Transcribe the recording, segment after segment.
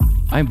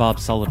I'm Bob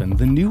Sullivan,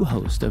 the new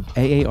host of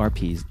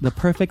AARP's The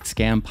Perfect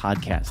Scam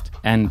podcast.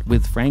 And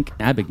with Frank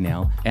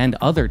Abagnale and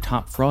other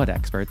top fraud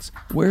experts,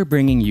 we're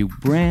bringing you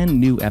brand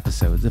new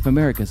episodes of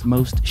America's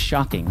most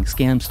shocking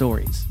scam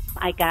stories.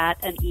 I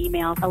got an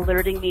email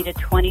alerting me to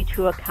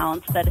 22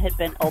 accounts that had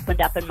been opened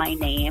up in my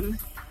name.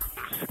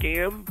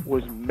 Scam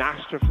was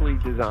masterfully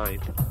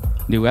designed.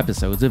 New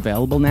episodes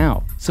available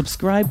now.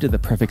 Subscribe to the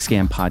Perfect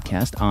Scam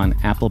podcast on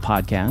Apple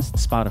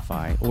Podcasts,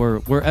 Spotify,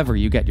 or wherever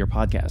you get your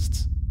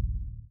podcasts.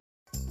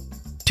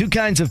 Two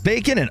kinds of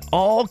bacon and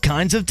all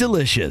kinds of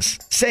delicious.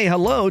 Say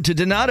hello to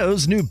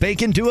Donato's new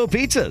Bacon Duo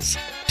pizzas.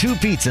 Two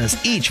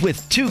pizzas, each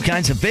with two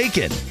kinds of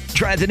bacon.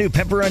 Try the new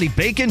Pepperoni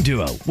Bacon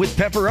Duo with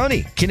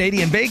pepperoni,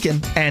 Canadian bacon,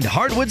 and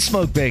hardwood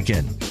smoked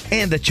bacon.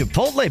 And the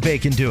Chipotle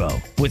Bacon Duo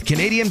with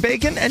Canadian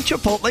bacon and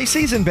Chipotle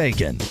seasoned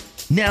bacon.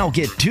 Now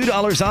get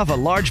 $2 off a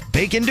large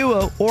Bacon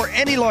Duo or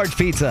any large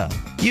pizza.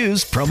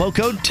 Use promo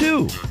code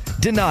 2.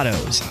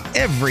 Donato's.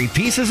 Every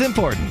piece is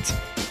important.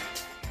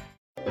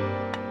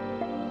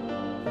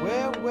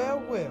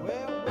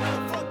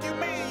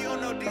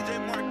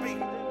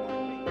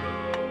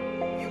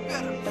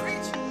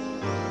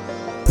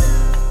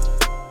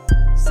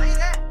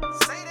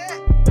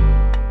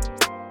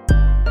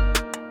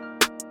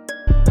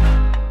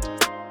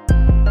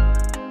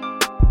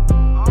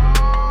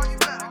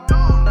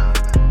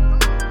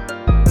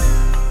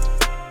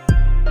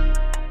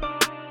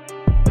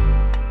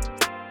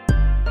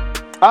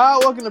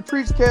 Welcome to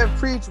Preach Kev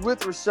Preach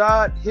with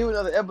Rashad. Here with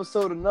another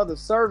episode, another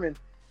sermon.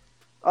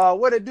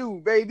 What it do,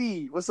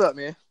 baby? What's up,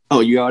 man? Oh,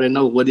 you already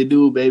know what it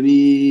do,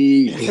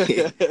 baby.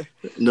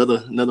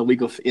 another week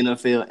of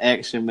NFL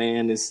action,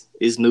 man.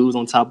 It's news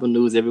on top of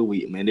news every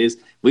week, man.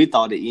 We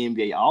thought the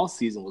NBA all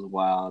season was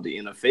wild. The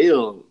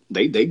NFL,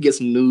 they get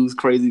some news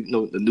crazy.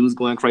 The news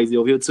going crazy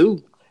over here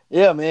too.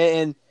 Yeah, man.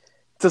 And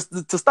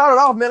to start it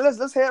off, man,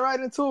 let's head right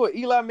into it.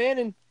 Eli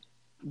Manning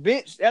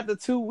benched after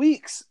 2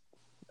 weeks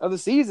of the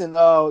season.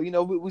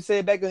 We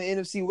said back on the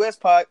NFC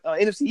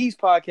East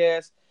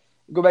podcast.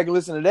 Go back and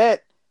listen to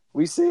that.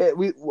 We said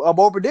a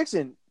bold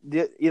prediction.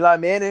 Eli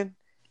Manning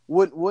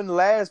wouldn't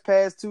last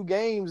past 2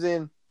 games,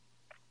 and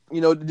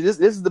this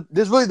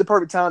is really the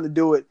perfect time to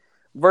do it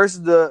versus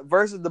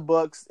the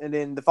Bucks, and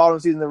then the following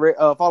season,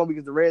 following week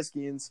is the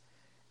Redskins.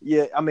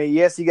 Yeah, I mean,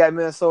 yes, you got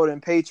Minnesota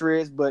and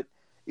Patriots, but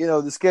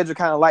the schedule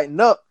kind of lightened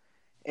up,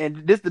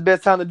 and this is the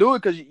best time to do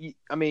it because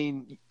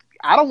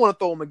I don't want to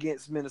throw him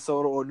against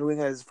Minnesota or New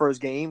England as his first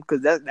game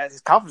because that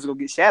his confidence is gonna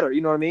get shattered. You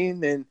know what I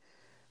mean?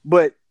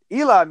 But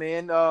Eli,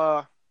 man,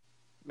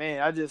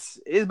 it's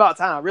about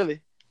time,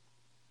 really.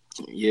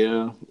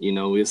 Yeah,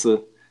 it's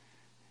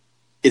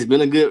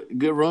been a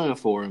good run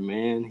for him,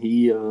 man.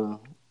 He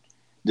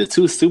the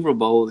 2 Super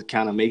Bowls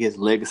kind of make his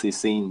legacy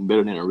seem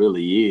better than it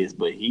really is,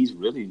 but he's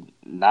really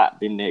not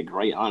been that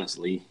great,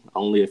 honestly.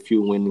 Only a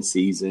few winning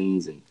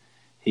seasons, and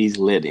he's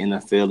led the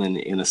NFL in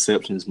the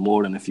interceptions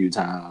more than a few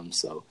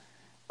times. So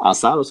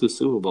outside of 2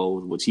 Super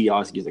Bowls, which he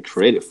always gets the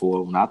credit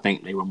for, when I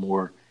think they were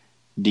more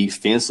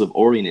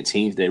defensive-oriented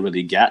teams that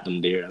really got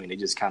them there. I mean, they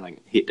just kind of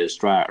hit their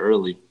stride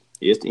early.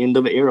 It's the end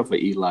of an era for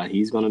Eli.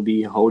 He's going to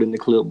be holding the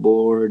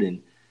clipboard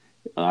and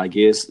I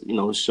guess,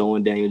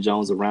 showing Daniel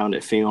Jones around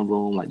that film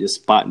room, like just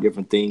spotting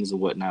different things and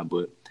whatnot.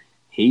 But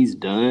he's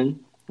done.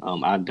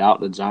 I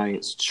doubt the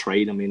Giants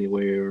trade him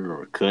anywhere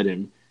or cut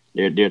him.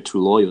 They're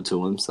too loyal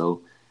to him.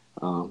 So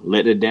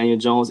let the Daniel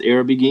Jones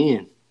era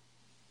begin.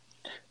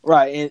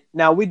 Right. And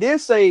now we did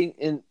say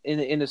in the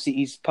NFC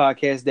East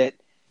podcast that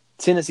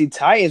Tennessee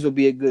Titans would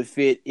be a good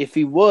fit if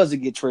he was to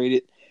get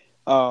traded.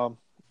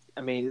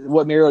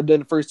 What Mariota did in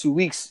the first 2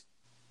 weeks,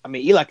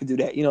 Eli could do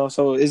that,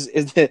 so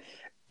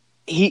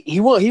he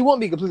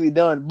won't be completely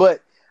done,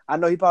 but I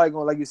know he probably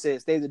going to, like you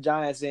said, stay with the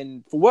Giants,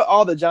 and for what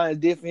all the Giants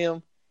did for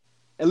him,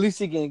 at least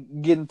he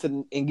can get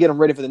him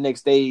ready for the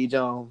next stage.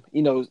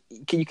 You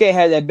can't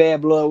have that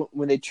bad blood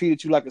when they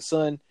treated you like a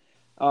son.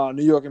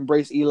 New York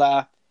embraced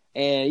Eli.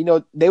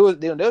 And, they were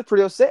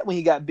pretty upset when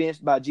he got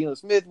benched by Geno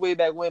Smith way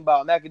back when,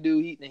 by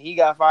McAdoo. He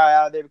got fired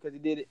out of there because he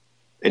did it.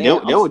 And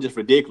that was just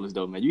ridiculous,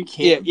 though, man. You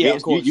can't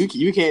bench,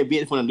 you can't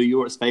bench one of New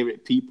York's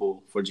favorite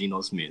people for Geno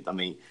Smith. I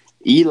mean,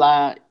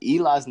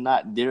 Eli's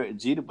not Derek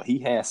Jeter, but he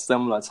has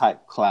similar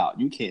type clout.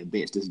 You can't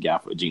bench this guy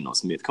for Geno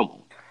Smith. Come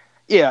on.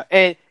 Yeah,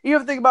 and you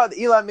ever think about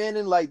the Eli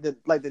Manning, like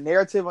the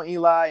narrative on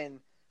Eli, and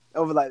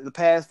over like the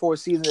past 4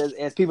 seasons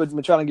as people have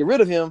been trying to get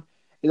rid of him,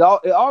 it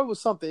always was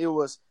something. It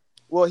was,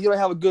 well, he don't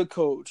have a good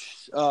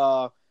coach. He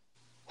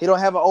don't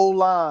have an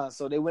O-line,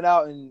 so they went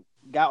out and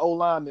got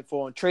O-lineman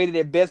for him, traded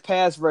their best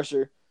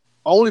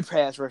only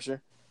pass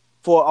rusher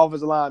for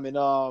offensive lineman.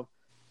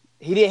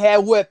 He didn't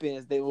have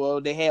weapons. They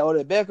had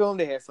Odell Beckham,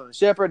 they had Sonny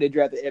Shepard, they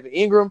drafted Evan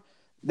Ingram,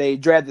 they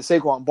drafted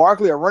Saquon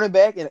Barkley, a running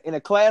back, in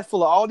a class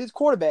full of all these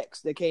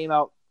quarterbacks that came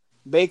out,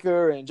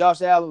 Baker and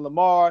Josh Allen,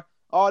 Lamar,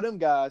 all them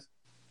guys.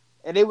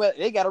 And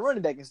they got a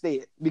running back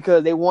instead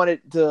because they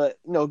wanted to,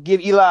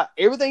 give Eli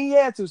everything he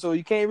had to, so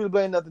you can't really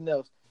blame nothing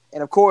else.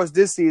 And, of course,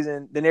 this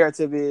season, the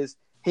narrative is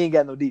he ain't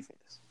got no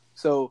defense.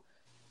 So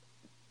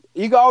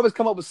you can always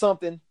come up with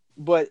something,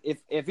 but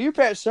if you're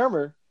Pat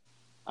Shurmur,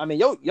 I mean,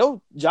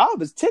 your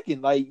job is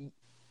ticking. Like,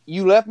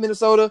 you left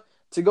Minnesota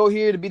to go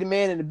here to be the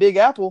man in the Big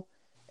Apple,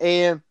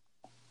 and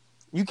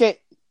you can't.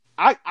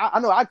 I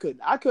know I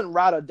couldn't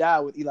ride or die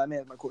with Eli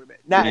Manning as my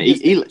quarterback. Not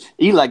Man,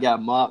 Eli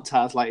got mob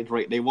ties like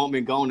Drake. They want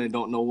me gone and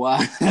don't know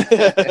why.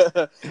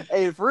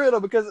 Hey, for real though,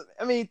 because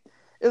I mean,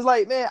 it's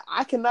like, man,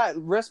 I cannot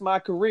rest my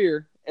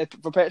career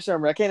for Pat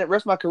Shurmur. I can't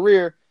rest my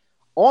career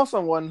on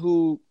someone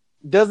who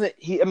doesn't.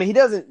 He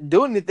doesn't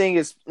do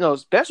anything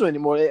special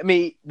anymore. I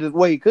mean, the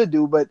way he could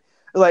do, but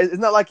like it's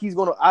not like he's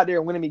going out there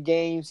and winning me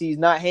games. He's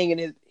not hanging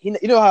his. You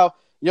know how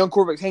young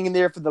quarterbacks hanging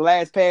there for the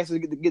last pass to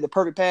get the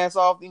perfect pass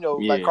off.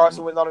 Like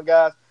Carson Wentz and all them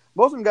guys.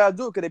 Most of them guys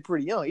do it because they're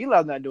pretty young.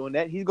 Eli's not doing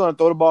that. He's going to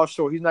throw the ball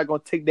short. He's not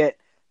going to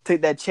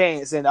take that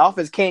chance. And the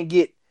offense can't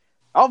get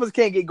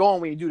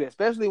going when you do that,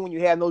 especially when you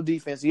have no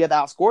defense. You have to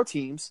outscore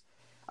teams.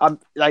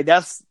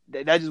 That's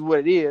just what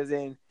it is.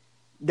 And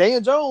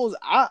Daniel Jones,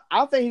 I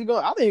think he's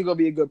gonna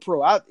be a good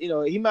pro.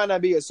 He might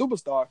not be a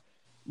superstar,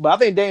 but I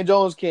think Daniel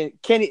Jones can.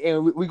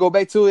 And we go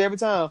back to it every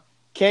time.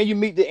 Can you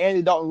meet the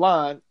Andy Dalton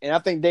line? And I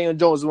think Daniel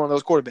Jones is one of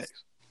those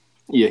quarterbacks.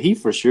 Yeah, he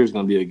for sure is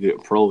going to be a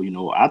good pro.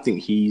 I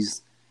think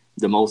he's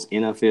the most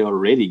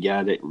NFL-ready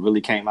guy that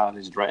really came out of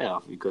this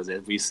draft because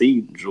as we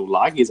see, Drew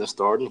Lock isn't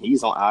starting.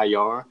 He's on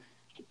IR.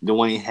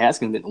 Dwayne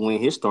Haskins didn't win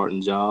his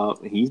starting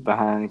job. He's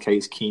behind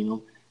Case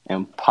Keenum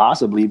and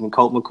possibly even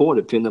Colt McCoy,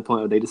 depending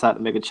upon if they decide to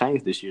make a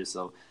change this year.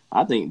 So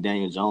I think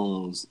Daniel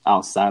Jones,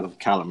 outside of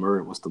Kyler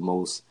Murray, was the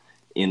most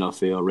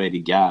NFL-ready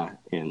guy.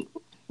 And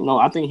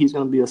I think he's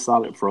going to be a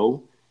solid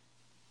pro.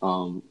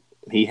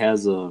 He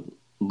has a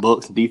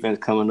Bucks defense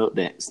coming up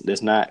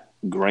that's not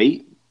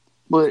great,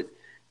 but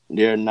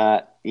they're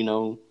not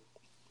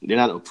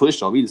a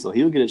push off either. So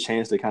he'll get a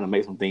chance to kind of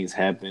make some things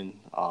happen.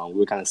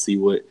 We'll kind of see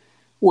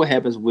what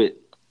happens with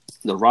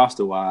the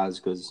roster wise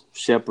because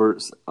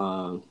Shepard's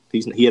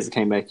he hasn't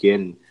came back yet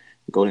and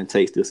Golden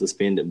Tate's still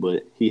suspended,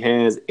 but he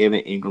has Evan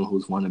Ingram,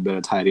 who's one of the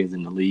better tight ends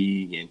in the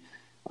league,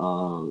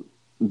 and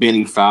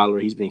Benny Fowler,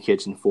 he's been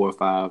catching 4 or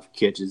 5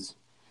 catches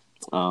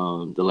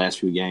the last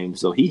few games.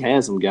 So he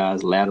has some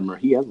guys, Latimer,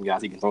 he has some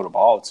guys he can throw the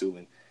ball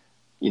to.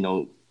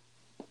 And,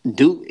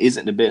 Duke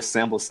isn't the best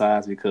sample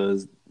size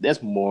because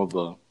that's more of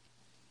a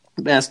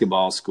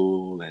basketball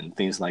school and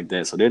things like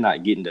that. So they're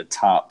not getting the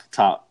top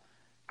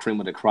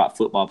cream of the crop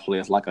football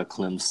players like a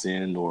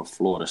Clemson or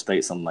Florida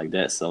State, something like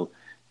that. So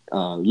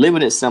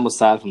limited sample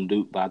size from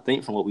Duke. But I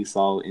think from what we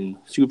saw in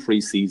 2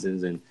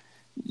 preseasons and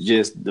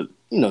just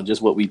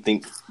just what we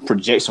think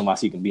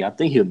projection-wise he can be, I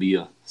think he'll be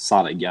a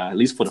solid guy, at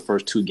least for the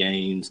first 2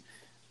 games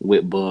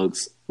with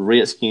Bucks.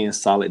 Redskins,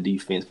 solid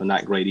defense, but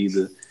not great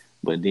either.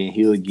 But then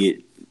he'll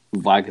get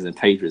Vikings and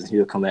Patriots, and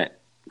he'll come back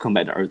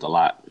to earth a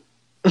lot.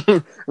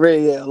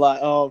 Really, yeah, a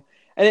lot.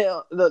 And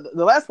then,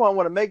 the last point I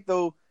want to make,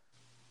 though,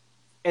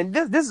 and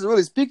this is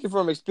really speaking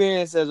from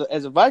experience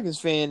as a Vikings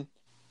fan,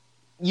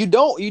 you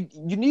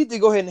need to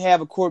go ahead and have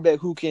a quarterback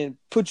who can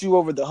put you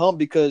over the hump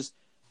because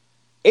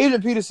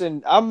Adrian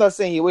Peterson, I'm not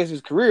saying he wasted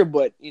his career,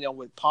 but,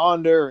 with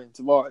Ponder and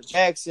Tavares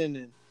Jackson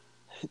and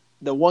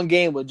the one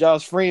game with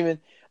Josh Freeman,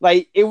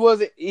 he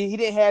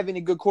didn't have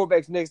any good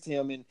quarterbacks next to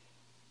him. And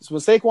so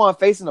when Saquon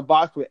facing a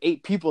box with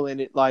 8 people in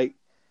it,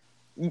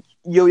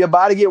 your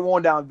body get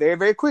worn down very,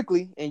 very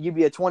quickly, and you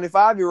be a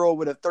 25-year-old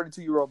with a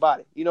 32-year-old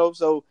body,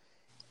 So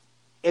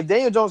if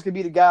Daniel Jones can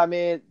be the guy,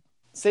 man,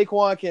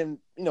 Saquon can,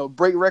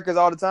 break records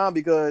all the time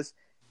because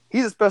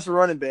he's a special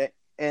running back,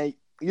 and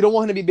you don't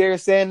want him to be Barry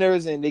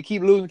Sanders, and they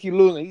keep losing.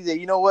 He said,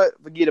 you know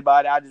what, forget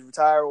about it, I just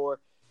retire. Or,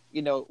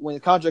 when the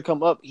contract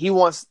come up, he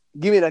wants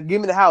give me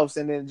the house,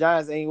 and then the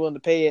Giants ain't willing to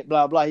pay it,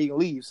 blah blah. He can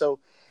leave. So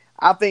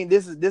I think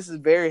this is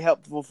very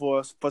helpful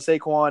for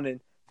Saquon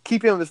and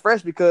keep him as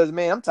fresh because,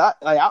 man, I'm tired.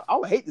 I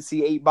would hate to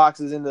see 8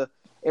 boxes in the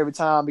every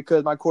time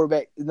because my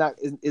quarterback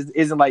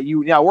isn't like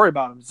you. You're not worried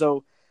about him.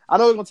 So I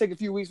know it's gonna take a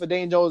few weeks for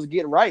Daniel Jones to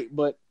get right,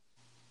 but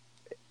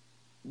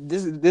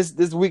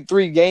this week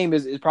 3 game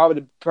is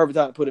probably the perfect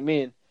time to put him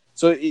in.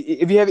 So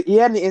if you had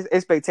any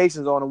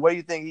expectations on him, what do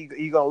you think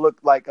he's gonna look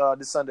like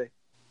this Sunday?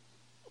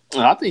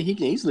 I think he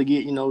can easily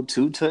get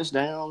 2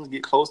 touchdowns,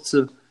 get close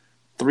to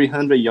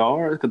 300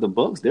 yards because the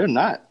Bucks, they're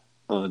not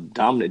a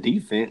dominant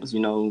defense.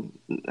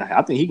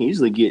 I think he can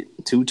easily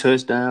get 2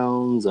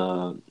 touchdowns.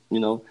 And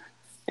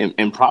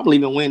probably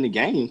even win the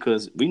game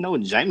because we know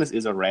Jameis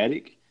is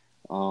erratic.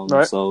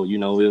 Right. So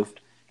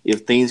if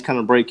things kind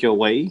of break your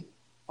way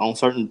on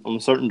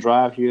certain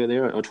drive here or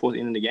there or towards the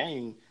end of the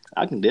game,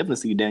 I can definitely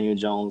see Daniel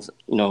Jones,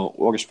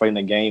 orchestrating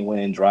a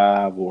game-winning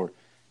drive or,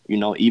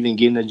 even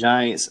getting the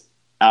Giants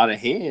out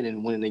ahead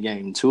and winning the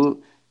game.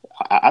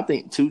 I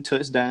think 2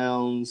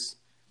 touchdowns,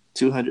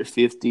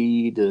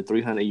 250 to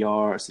 300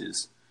 yards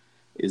is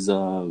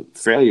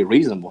fairly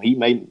reasonable. He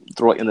may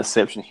throw an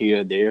interception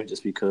here or there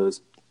just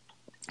because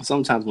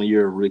sometimes when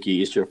you're a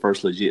rookie, it's your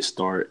first legit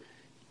start.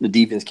 The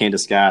defense can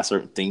disguise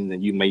certain things,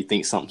 and you may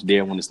think something's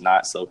there when it's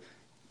not. So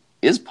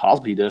it's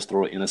possible he does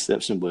throw an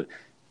interception, but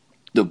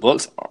the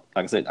Bucks are,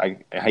 like I said, I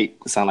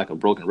hate to sound like a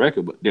broken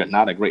record, but they're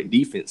not a great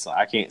defense, so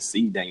I can't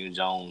see Daniel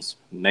Jones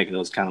making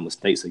those kind of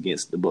mistakes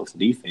against the Bucks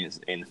defense.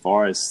 And as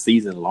far as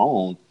season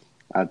long,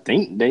 I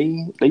think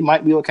they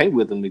might be okay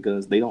with them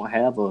because they don't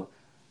have a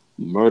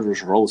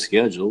murderous road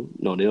schedule.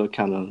 They'll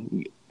kind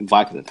of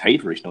Vikings and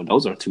Patriots.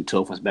 Those are two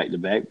tough ones back to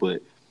back.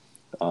 But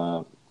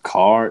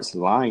Cards,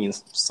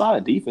 Lions,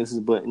 solid defenses,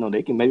 but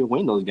they can maybe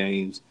win those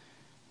games.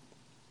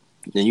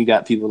 Then you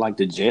got people like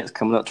the Jets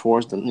coming up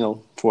towards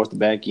the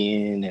back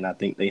end, and I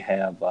think they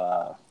have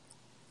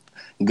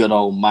good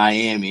old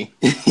Miami.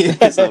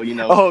 So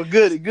oh,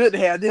 good to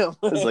have them.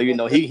 So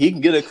he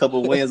can get a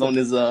couple wins on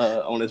his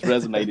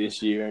resume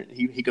this year.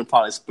 He can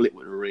probably split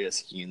with the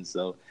Redskins.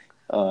 So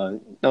I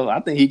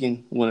think he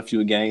can win a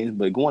few games.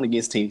 But going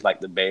against teams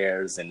like the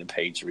Bears and the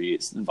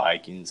Patriots, the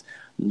Vikings,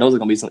 those are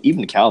going to be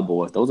even the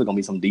Cowboys. Those are going to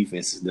be some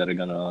defenses that are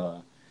going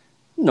to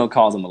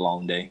cause them a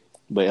long day.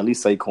 But at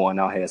least Saquon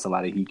now has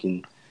somebody he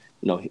can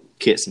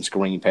catch some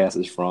screen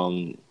passes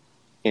from,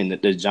 and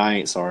the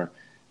Giants are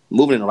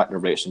moving in the right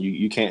direction.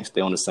 You can't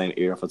stay on the same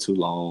era for too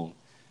long.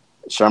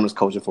 Shurmur's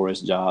coaching for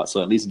his job,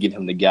 so at least give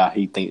him the guy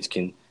he thinks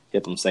can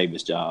help him save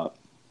his job.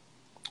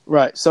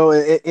 Right. So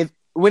if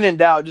when in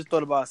doubt, just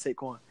thought about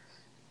Saquon.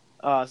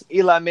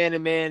 Eli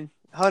Manning,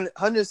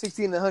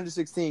 116 to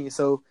 116.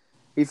 So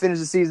he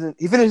finished the season.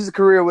 He finished his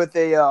career with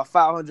a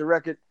 500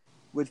 record,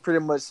 which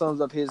pretty much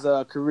sums up his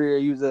career.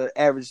 He was an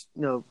average,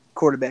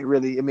 quarterback.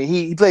 Really, I mean,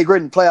 he played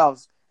great in the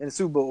playoffs and the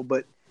Super Bowl,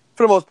 but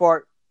for the most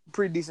part,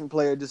 pretty decent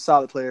player, just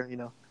solid player.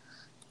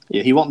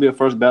 Yeah, he won't be a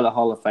first ballot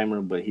Hall of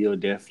Famer, but he'll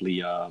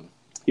definitely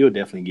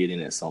get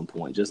in at some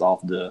point, just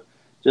off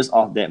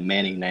that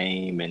Manning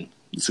name and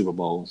the Super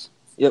Bowls.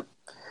 Yep.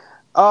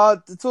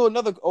 To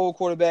another old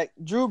quarterback,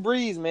 Drew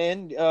Brees,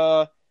 man,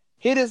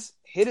 hit his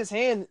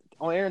hand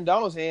on Aaron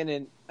Donald's hand,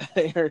 and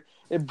it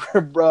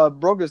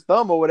broke his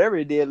thumb or whatever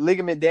he did,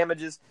 ligament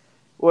damages.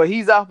 Well,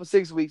 he's out for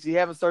 6 weeks. He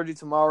having surgery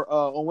tomorrow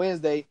on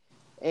Wednesday,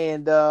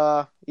 and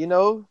now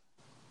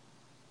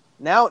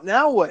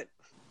what?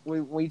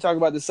 When you talk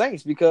about the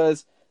Saints,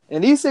 because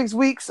in these 6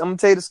 weeks, I'm gonna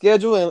tell you the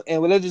schedule, and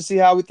we'll just see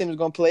how we think it's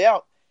gonna play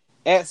out.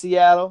 At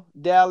Seattle,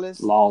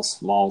 Dallas,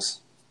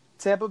 loss,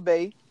 Tampa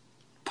Bay,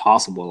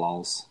 possible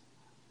loss.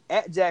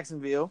 At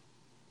Jacksonville.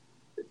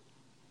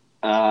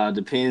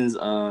 Depends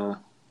how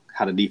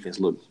the defense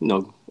look.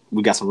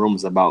 We got some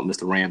rumors about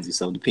Mr. Ramsey,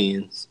 so it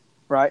depends.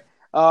 Right.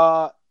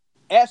 At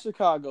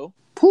Chicago.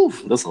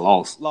 Poof, that's a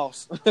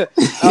loss.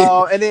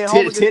 And then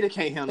Teddy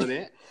can't handle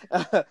that.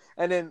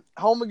 And then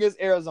home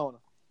against Arizona,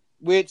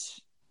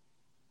 which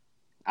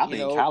I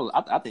think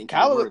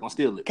Kyler gonna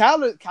steal it.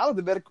 Kyler's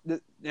the better.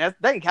 I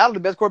think Kyler's the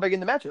best quarterback in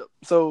the matchup.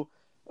 So,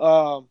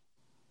 so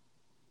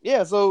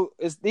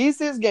it's these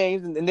 6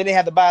 games, and then they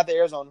have to bye at the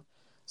Arizona.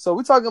 So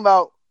we're talking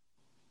about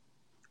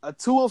a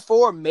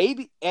 2-4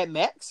 maybe at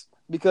max,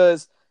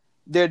 because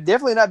they're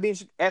definitely not being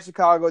at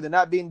Chicago. They're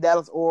not being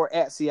Dallas or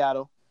at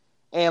Seattle.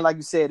 And like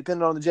you said,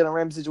 depending on the Jalen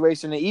Ramsey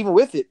situation, and even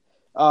with it,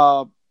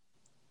 I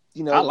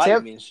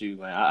like Minshew,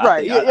 man.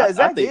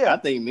 Exactly. I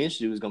think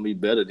Minshew is going to be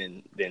better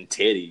than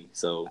Teddy.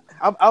 So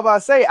I'm about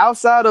to say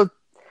outside of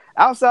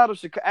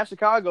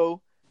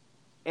Chicago,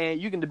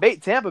 and you can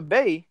debate Tampa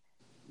Bay,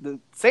 the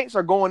Saints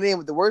are going in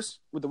with the worst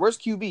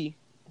QB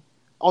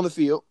on the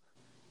field.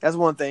 That's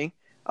one thing.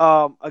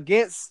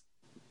 Against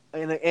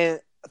and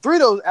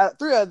three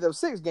out of those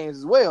 6 games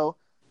as well,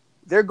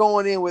 they're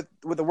going in with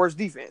the worst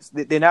defense.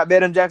 They're not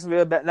better than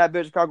Jacksonville, not better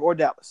than Chicago or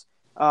Dallas.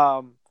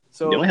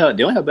 So they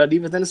don't have better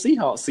defense than the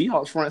Seahawks.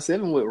 Seahawks front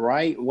 7 with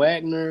Wright,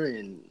 Wagner,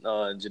 and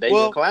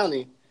Jadeveon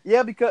Clowney.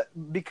 Yeah, because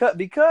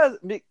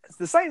the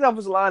Saints'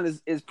 offensive line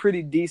is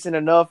pretty decent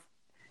enough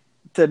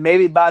to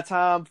maybe buy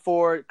time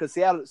for, because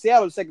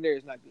Seattle's secondary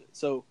is not good.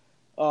 So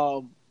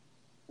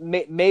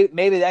maybe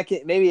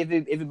if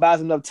it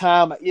buys enough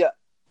time, yeah,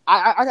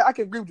 I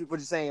can agree with what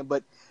you're saying.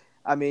 But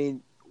I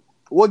mean,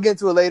 we'll get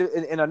into it later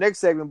in our next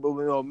segment.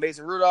 But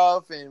Mason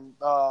Rudolph and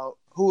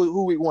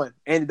who we won,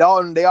 and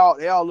Dalton, they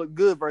all look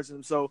good versus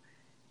him. So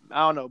I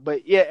don't know,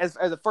 but yeah, as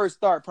a first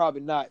start,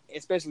 probably not,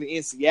 especially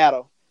in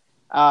Seattle.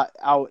 I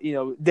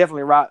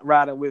definitely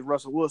riding with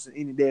Russell Wilson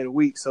any day of the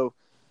week. So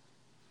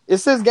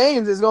it's 6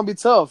 games. It's gonna be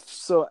tough.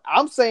 So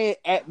I'm saying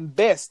at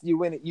best you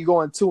win it. You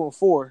going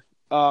 2-4,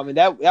 and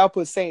that'll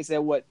put Saints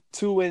at what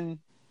 2-5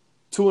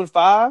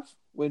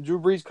 when Drew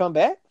Brees come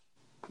back.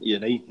 Yeah,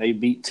 they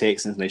beat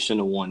Texans. They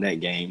shouldn't have won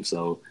that game.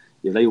 So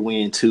if they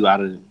win 2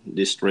 out of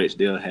this stretch,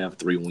 they'll have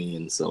 3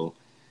 wins. So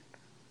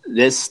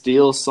that's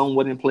still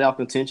somewhat in playoff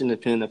contention,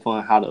 depending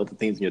upon how the other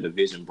teams in your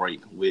division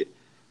break with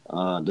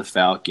the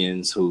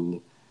Falcons,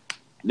 who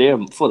they're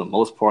for the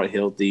most part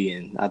healthy,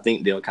 and I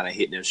think they'll kind of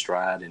hit their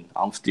stride. And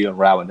I'm still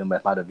riding them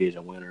as my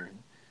division winner.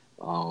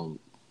 And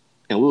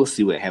we'll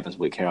see what happens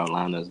with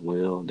Carolina as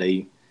well.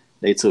 They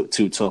took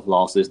 2 tough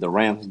losses. The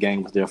Rams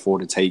game was there for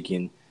the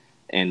taking,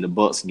 and the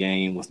Bucs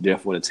game was there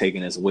for the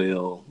taking as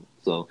well.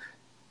 So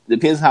it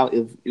depends how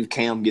if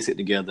Cam gets it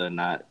together or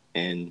not.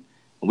 And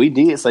we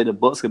did say the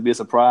Bucs could be a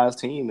surprise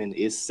team, and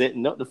it's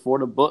setting up for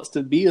the Bucs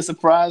to be a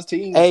surprise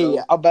team. Hey,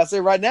 I'm about to say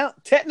right now,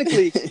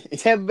 technically,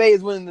 Tampa Bay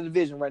is winning the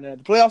division right now.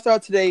 The playoffs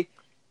start today.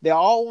 They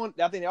all won.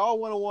 I think they all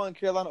 1-1.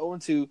 Carolina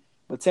 0-2.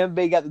 But Tampa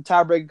Bay got the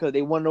tiebreaker because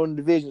they won on the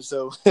division.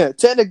 So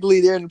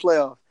technically, they're in the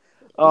playoffs.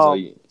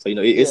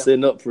 It's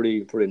setting up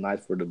pretty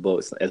nice for the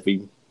Bucks as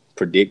we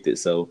predicted.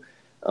 So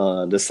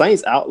the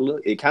Saints'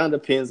 outlook, it kind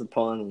of depends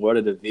upon where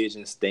the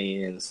division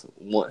stands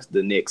once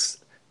the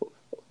next.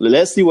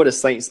 Let's see where the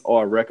Saints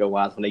are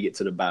record-wise when they get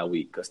to the bye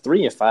week. Because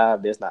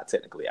 3-5, that's not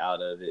technically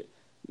out of it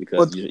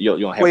because you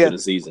don't have to the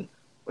season.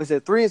 We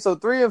said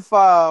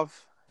 3-5.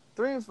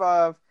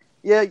 3-5.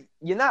 Yeah,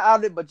 you're not out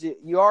of it, but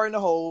you are in the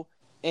hole.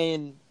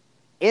 And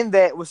in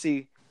that, we'll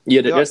see.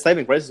 Yeah, their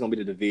saving grace is going to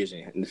be the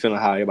division, and depending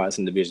on how everybody's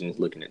in the division is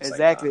looking at.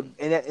 Exactly,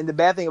 and the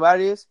bad thing about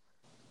it is,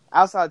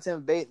 outside of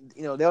Tampa Bay,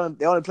 they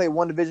only play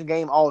one division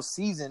game all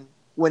season.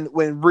 When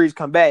Brees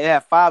come back, they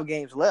have 5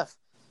 games left,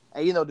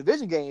 and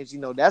division games,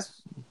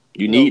 that's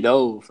you need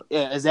those.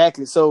 Yeah,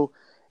 exactly. So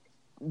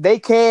they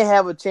can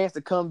have a chance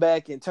to come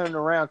back and turn it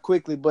around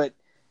quickly, but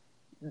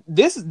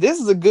this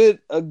is a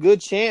good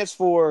chance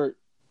to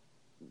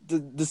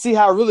see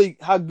how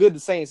good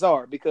the Saints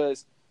are,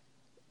 because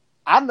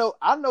I know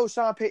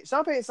Sean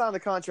Payton signed a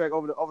contract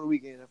over the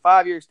weekend, a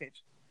 5-year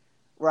extension,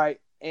 right?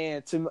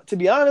 And to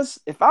be honest,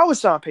 if I was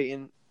Sean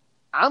Payton,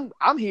 I'm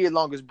here as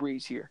long as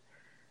Brees here.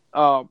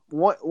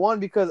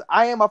 One because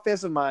I am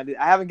offensive minded.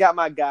 I haven't got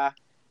my guy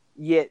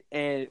yet,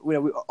 and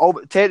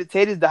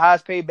Ted is the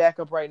highest paid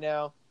backup right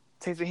now.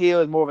 Taysom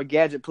Hill is more of a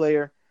gadget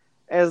player.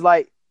 As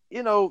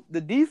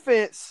the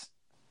defense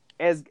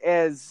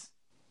as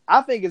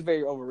I think is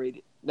very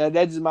overrated.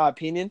 That's just my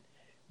opinion,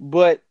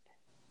 but.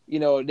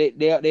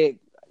 They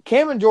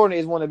Cameron Jordan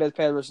is one of the best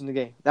pass rushers in the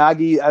game. Now I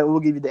will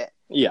give you that.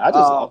 Yeah,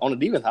 on the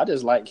defense, I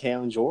just like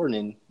Cam Jordan,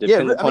 and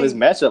depending upon his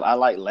matchup, I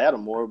like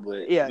Lattimore.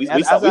 But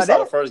we saw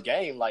the first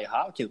game, like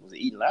Hopkins was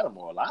eating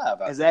Lattimore alive.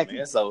 Exactly.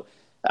 There, so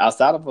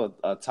outside of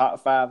a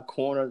top 5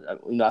 corner,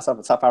 outside of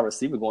a top 5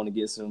 receiver going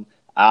against him,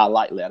 I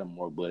like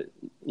Lattimore. But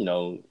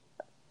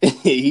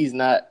he's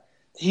not.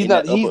 He's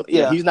not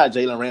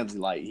Jalen Ramsey.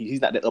 Like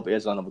he's not the upper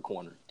echelon of a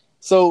corner.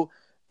 So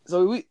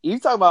you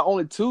talk about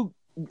only 2.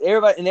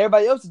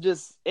 Everybody else is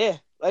just as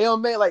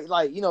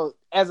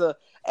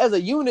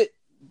a unit,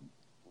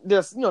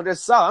 they're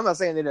solid. I'm not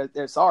saying that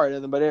they're sorry or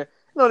anything, but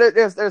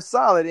they're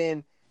solid.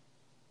 And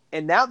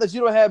now that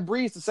you don't have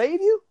Brees to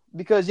save you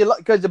because you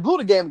blew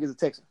the game against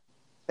the Texans,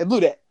 they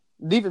blew that.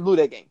 Defense blew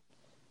that game.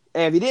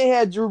 And if you didn't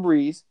have Drew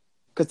Brees,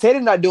 because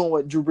Teddy's not doing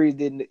what Drew Brees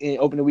did in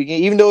opening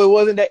weekend, even though it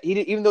wasn't that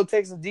even though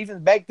Texans defense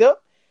backed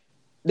up,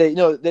 that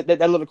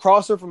little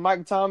crosser from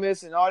Michael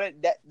Thomas and all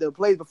that the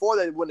plays before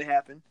that wouldn't have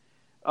happened.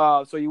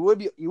 So you would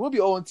be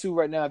 0-2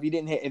 right now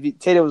if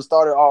Teddy was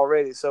started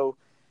already. So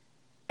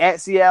at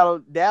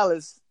Seattle,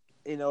 Dallas,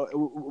 me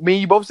and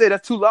you both said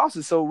that's 2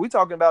 losses. So we're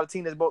talking about a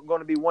team that's going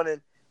to be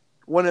 1-3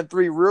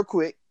 real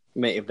quick.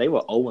 Man, if they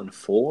were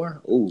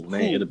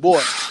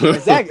 0-4,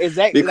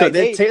 exactly. Because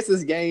that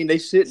Texas game, they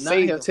should not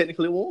have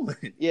technically won.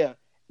 Yeah,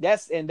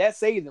 that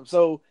saved them.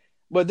 So,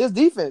 but this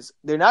defense,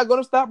 they're not going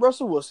to stop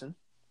Russell Wilson.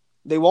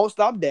 They won't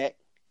stop Dak,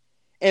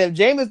 and if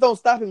Jameis don't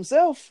stop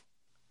himself.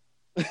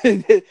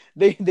 they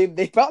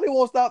probably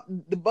won't stop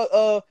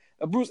the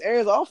Bruce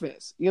Arians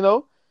offense,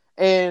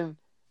 and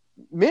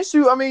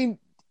Minshew.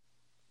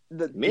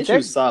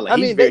 Minshew's solid.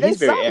 He's very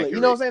solid. accurate. You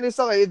know what I'm saying? They're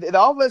solid. The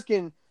offense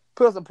can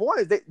put us some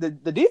points. The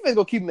defense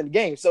gonna keep them in the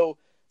game. So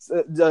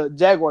the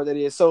Jaguar that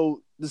is.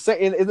 So it's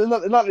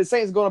not the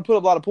Saints going to put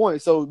up a lot of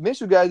points. So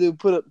Minshew got to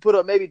put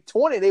up maybe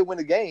 20. They win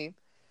the game.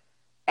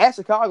 At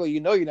Chicago,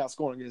 you're not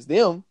scoring against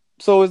them.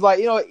 So it's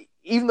like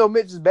even though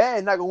Mitch is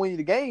bad, not gonna win you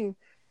the game.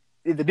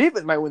 The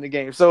defense might win the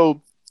game.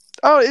 So,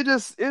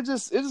 it's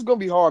just gonna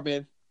be hard,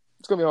 man.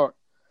 It's gonna be hard.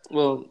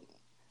 Well,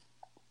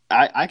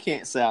 I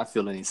can't say I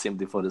feel any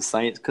sympathy for the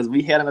Saints because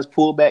we had them as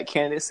pullback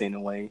candidates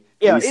anyway.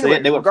 Yeah, we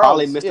said they would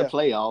probably miss the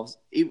playoffs.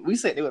 We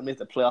said they would miss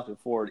the playoffs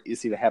before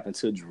it's even happened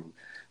to Drew.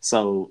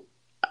 So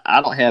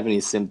I don't have any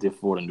sympathy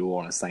for the New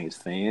Orleans Saints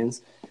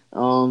fans.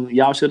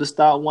 Y'all should have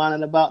stopped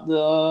whining about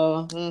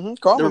the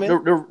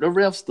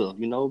ref stuff.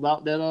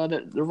 About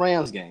the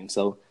Rams game.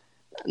 So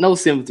no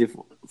sympathy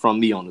from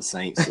me on the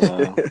Saints.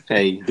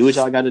 Hey, do what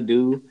y'all got to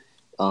do.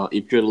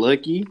 If you're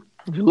lucky,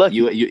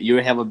 you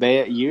have a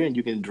bad year and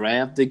you can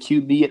draft the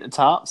QB at the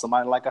top,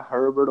 somebody like a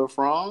Herbert or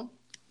Fromm.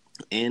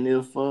 And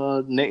if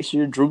next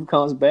year Drew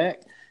comes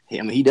back,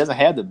 he doesn't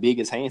have the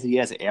biggest hands. He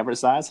has average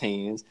size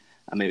hands.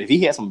 If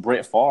he had some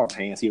Brett Favre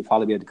hands, he would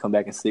probably be able to come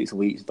back in 6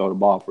 weeks and throw the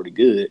ball pretty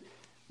good.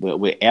 But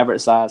with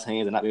average size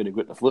hands and not be able to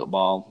grip the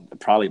football,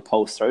 probably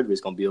post surgery is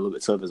going to be a little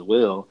bit tough as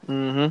well.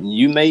 Mm-hmm.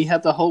 You may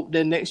have to hope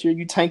that next year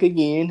you tank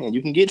again and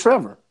you can get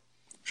Trevor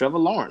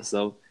Lawrence.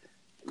 So,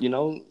 you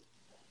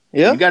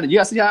got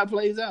to see how it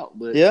plays out.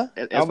 But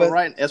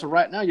as for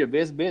right now, your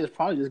best bet is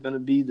probably just going to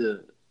be to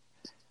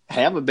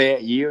have a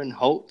bad year and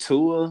hope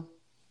Tua.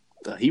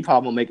 He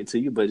probably won't make it to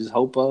you, but just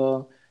hope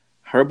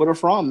Herbert or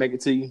Fromm make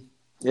it to you.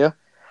 Yeah.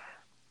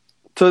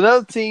 To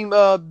another team,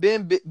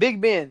 Big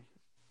Ben.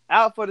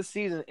 Out for the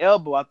season,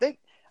 elbow. I think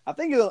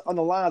it's on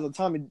the lines of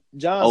Tommy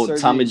John surgery.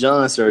 Tommy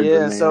John surgery.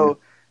 Yeah. Man.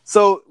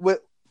 So with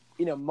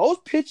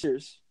most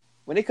pitchers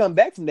when they come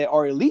back from that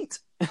are elite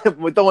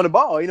with throwing the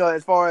ball.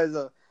 As far as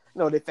the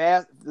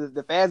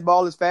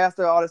fastball is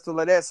faster, all that stuff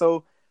like that.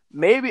 So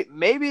maybe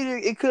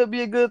it could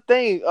be a good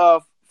thing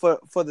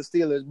for the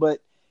Steelers. But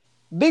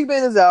Big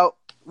Ben is out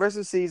rest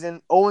of the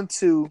season,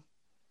 0-2.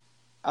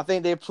 I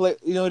think they play.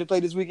 You know who they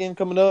play this weekend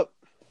coming up?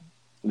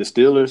 The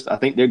Steelers. I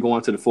think they're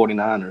going to the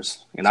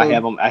 49ers, and I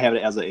have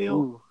it as an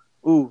L.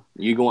 Ooh.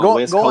 You going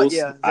West Coast?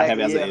 Yeah, exactly, I have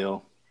it as an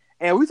L.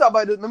 And we talked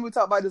about this. Remember we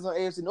talked about this on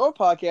AFC North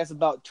podcast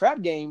about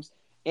trap games,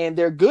 and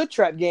their good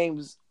trap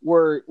games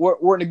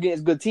weren't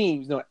against good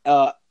teams. You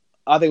know,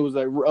 I think it was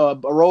a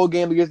road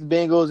game against the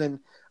Bengals and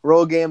a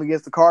road game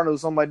against the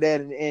Cardinals, something like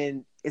that,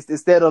 and it's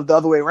instead of the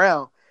other way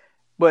around.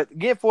 But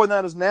get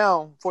 49ers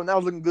now.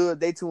 49ers looking good.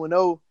 They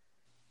 2-0.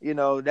 You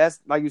know,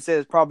 that's like you said,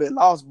 it's probably a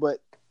loss. But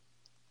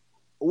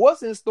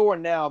what's in store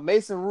now?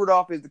 Mason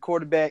Rudolph is the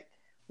quarterback.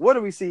 What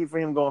do we see for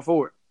him going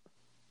forward?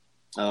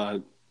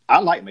 I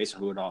like Mason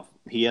Rudolph.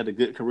 He had a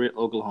good career at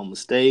Oklahoma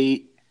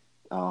State.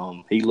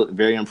 He looked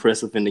very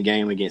impressive in the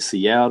game against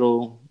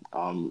Seattle.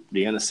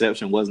 The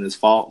interception wasn't his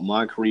fault.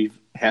 Moncrief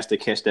has to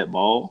catch that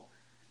ball.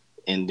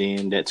 And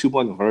then that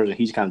 2-point conversion,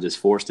 he kind of just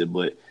forced it.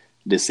 But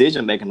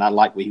decision-making, I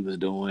like what he was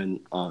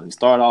doing. He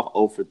started off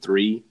 0 for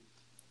 3.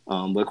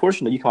 But, of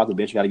course, you know, you come out the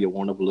bench, you got to get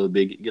warmed up a little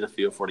bit, get a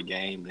feel for the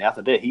game. And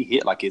after that, he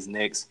hit like his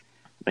next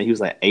 – he was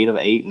like 8 of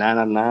 8, 9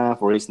 of 9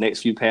 for his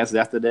next few passes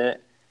after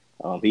that.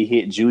 He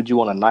hit Juju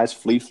on a nice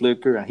flea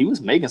flicker, and he was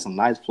making some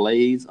nice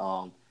plays.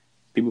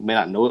 People may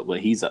not know it,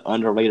 but he's an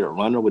underrated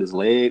runner with his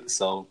legs.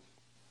 So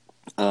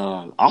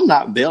I'm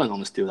not bailing on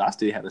the Steelers. I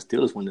still have the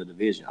Steelers win the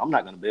division. I'm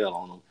not going to bail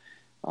on them.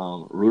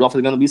 Rudolph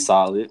is going to be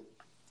solid.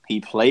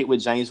 He played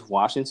with James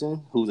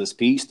Washington, who's a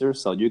speedster,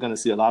 so you're going to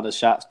see a lot of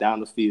shots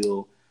down the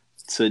field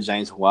to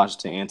James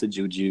Washington and to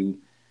Juju.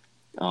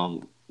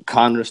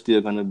 Connor's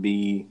still going to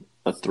be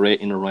a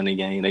threat in the running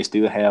game. They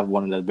still have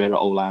one of the better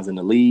O-lines in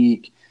the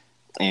league.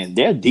 And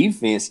their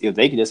defense, if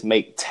they could just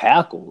make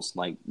tackles,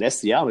 like that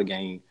Seattle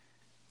game,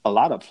 a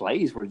lot of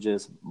plays were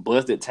just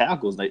busted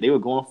tackles. Like they were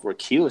going for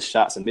kill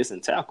shots and missing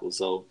tackles.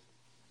 So,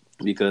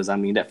 because, I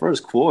mean, that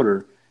first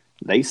quarter,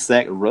 they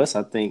sacked Russ,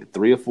 I think,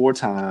 3 or 4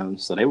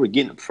 times. So they were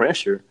getting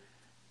pressure.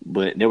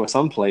 But there were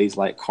some plays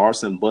like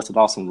Carson busted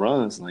off some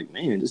runs. Like,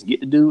 man, just get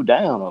the dude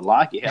down. Or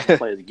Lockett have the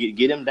players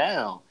get him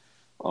down.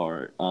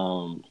 Or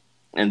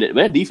and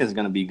their defense is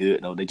going to be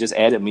good, though. They just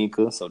added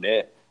Minkah, so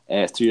that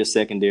adds to your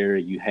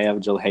secondary. You have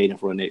Joe Hayden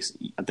for the next,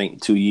 I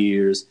think, 2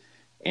 years.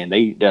 And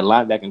their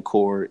linebacking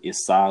core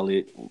is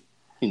solid.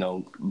 You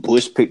know,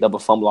 Bush picked up a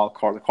fumble off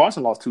Carson.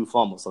 Carson lost 2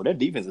 fumbles, so their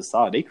defense is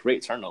solid. They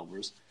create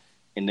turnovers,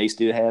 and they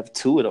still have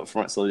 2 up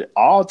front. So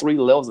all 3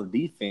 levels of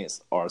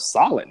defense are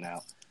solid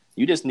now.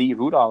 You just need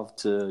Rudolph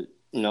to,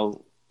 you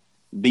know,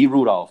 be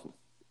Rudolph.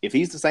 If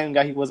he's the same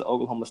guy he was at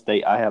Oklahoma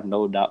State, I have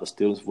no doubt the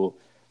Steelers will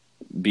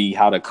be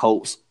how the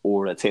Colts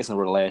or the Texans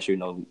were last year. You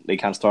know, they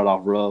kind of started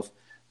off rough,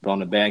 but on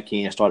the back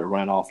end started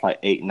running off like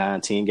 8, 9,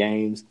 10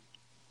 games.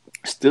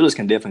 Steelers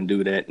can definitely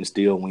do that and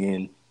still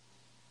win,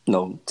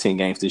 10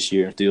 games this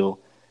year and still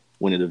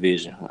win the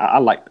division. I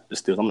like the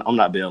Steelers. I'm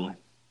not bailing.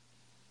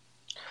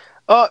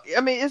 I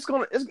mean, it's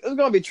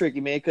gonna be tricky,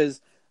 man,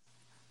 because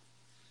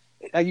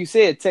like you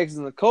said, Texas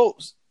and the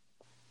Colts,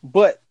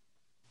 but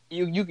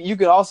you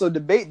could also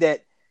debate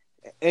that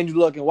Andrew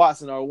Luck and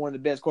Watson are one of the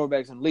best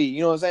quarterbacks in the league.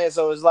 You know what I'm saying?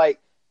 So it's like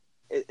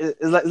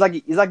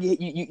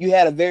you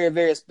had a very,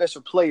 very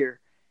special player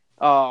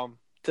to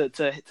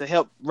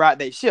help ride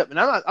that ship. And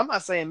I'm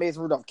not saying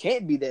Mason Rudolph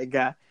can't be that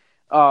guy.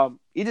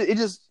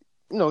 He's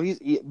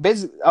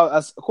basically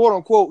quote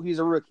unquote he's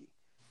a rookie.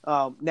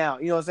 Now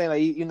you know what I'm saying?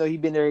 Like he's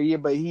been there a year,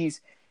 but he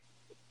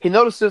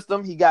knows the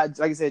system. He got,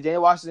 like I said, James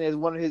Washington is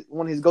one of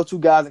his go-to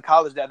guys in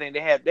college. That I think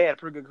they had a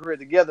pretty good career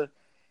together.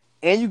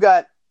 And you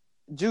got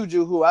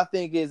Juju, who I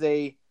think is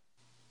a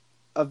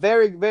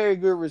very, very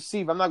good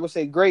receiver. I'm not gonna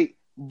say great,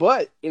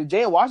 but if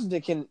James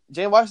Washington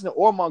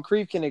or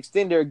Moncrief can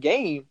extend their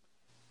game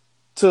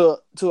to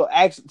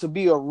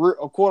be a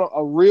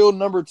real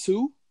number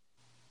 2,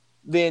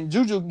 then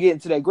Juju can get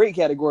into that great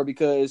category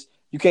because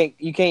you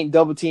can't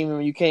double team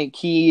him, you can't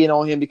key in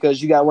on him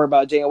because you got to worry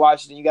about James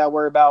Washington, you got to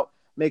worry about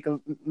make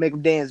him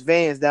dance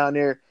Vans down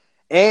there.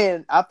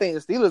 And I think the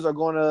Steelers are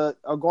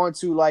going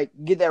to like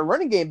get that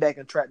running game back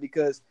on track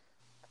because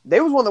they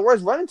was one of the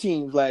worst running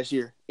teams last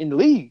year in the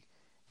league.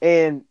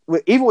 And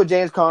even with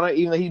James Conner,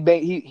 even though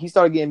he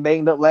started getting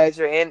banged up last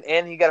year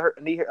and he got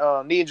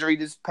a knee injury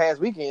this past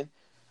weekend.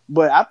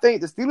 But I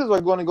think the Steelers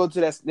are going to go to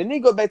that. They need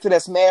to go back to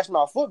that smash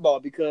mouth football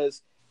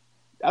because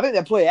I think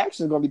that play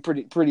action is going to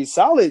be pretty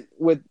solid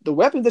with the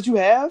weapons that you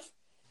have,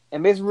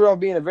 and Mason Rudolph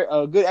being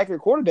a good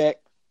accurate quarterback.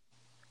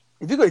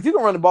 If you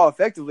can run the ball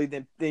effectively,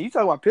 then you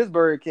talking about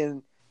Pittsburgh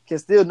can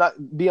still not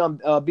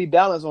be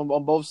balanced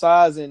on both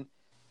sides, and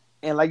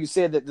like you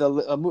said that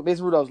the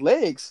Mason Rudolph's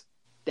legs,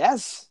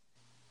 that's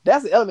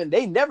an element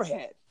they never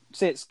had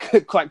since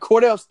like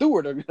Cordell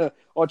Stewart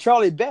or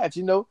Charlie Batch,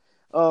 being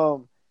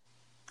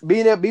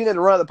able to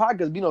run the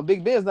pocket because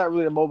Big Ben's not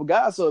really a mobile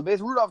guy, so if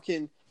Mason Rudolph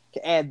can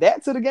add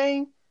that to the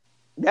game,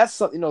 that's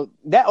something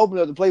that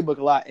opens up the playbook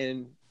a lot,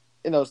 and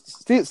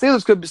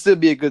Steelers could still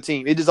be a good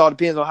team. It just all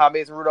depends on how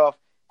Mason Rudolph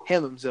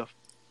handles himself.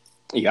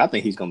 Yeah, I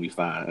think he's gonna be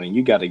fine. I mean,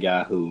 you got a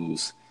guy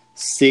who's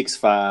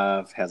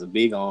 6'5", has a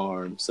big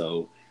arm,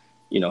 so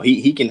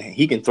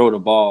he can throw the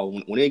ball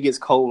when it gets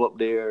cold up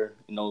there.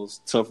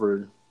 It's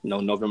tougher.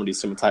 November,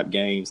 December type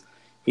games.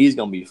 He's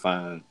gonna be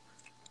fine.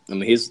 I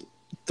mean, his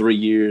 3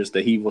 years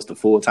that he was the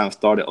full-time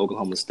starter at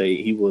Oklahoma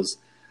State, he was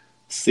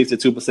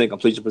 62%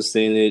 completion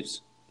percentage,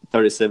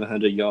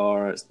 3,700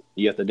 yards.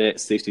 The year after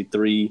that,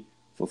 63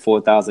 for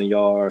 4,000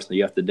 yards. The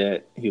year after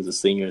that, he was a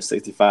senior,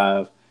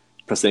 65%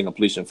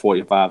 completion,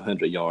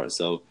 4,500 yards.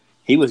 So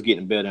he was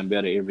getting better and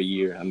better every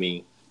year. I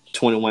mean,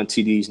 21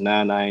 TDs,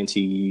 9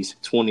 INTs,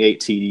 28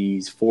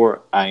 TDs,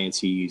 4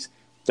 INTs,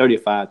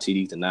 35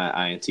 TDs, and 9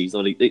 INTs.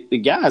 So the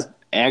guy's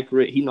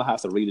accurate. He knows how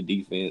to read the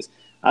defense.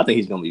 I think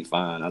he's going to be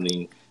fine. I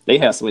mean, they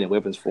have so many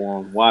weapons for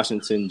him.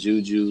 Washington,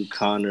 Juju,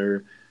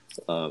 Connor,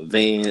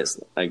 Vance.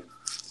 Like,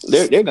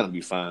 they're going to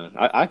be fine.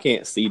 I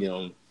can't see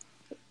them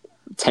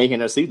tanking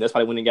their season. That's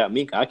probably when they got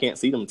Minkah. I can't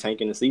see them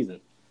tanking the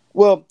season.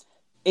 Well,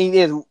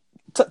 and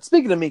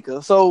speaking of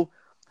Minkah, so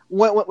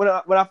when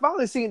I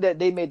finally seen that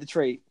they made the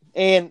trade,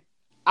 and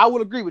I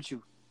would agree with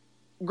you,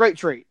 great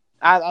trade.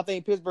 I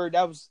think Pittsburgh,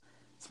 that was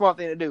a smart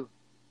thing to do.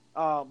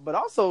 But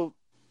also,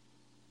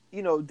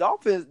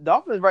 Dolphins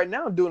right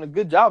now are doing a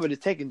good job at the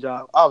taking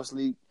job.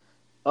 Obviously,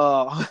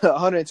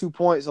 102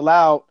 points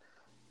allowed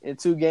in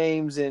 2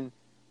 games and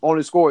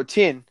only scored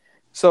 10.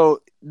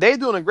 So they're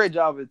doing a great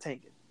job of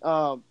tanking.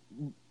 But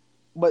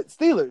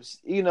Steelers,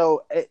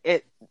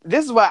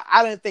 this is why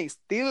I didn't think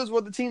Steelers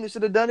were the team that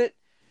should have done it.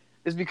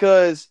 Is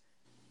because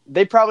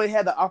they probably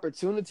had the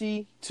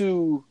opportunity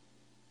to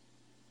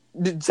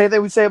do the same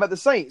thing we say about the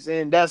Saints,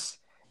 and that's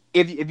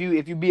if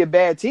you be a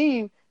bad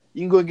team,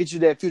 you can go and get you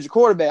that future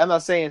quarterback. I'm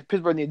not saying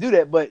Pittsburgh need to do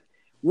that, but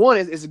one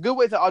is it's a good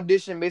way to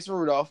audition Mason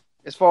Rudolph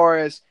as far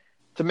as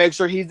to make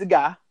sure he's the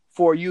guy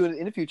for you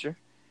in the future.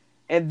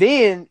 And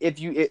then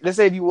let's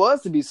say if you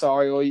was to be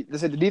sorry, or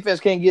let's say the defense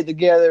can't get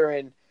together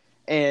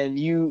and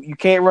you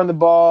can't run the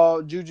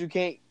ball, Juju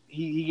can't,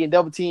 he can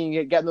double team,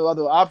 you got no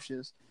other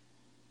options,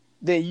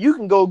 then you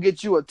can go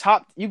get you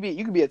you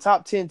can be a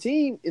top 10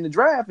 team in the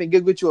draft and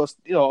get you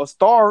a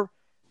star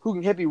who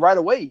can help you right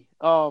away.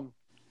 And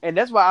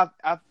that's why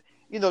I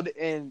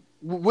and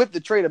with the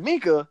trade of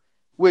Minkah,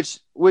 which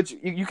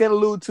you can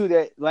allude to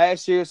that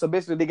last year. So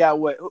basically they got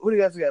who do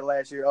you guys got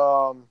last year?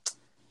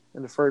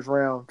 In the first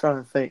round, I'm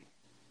trying to think.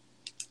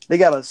 They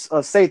got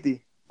a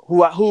safety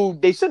who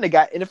they shouldn't have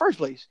got in the first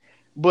place.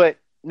 But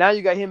now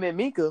you got him and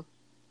Minkah.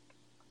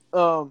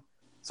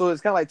 So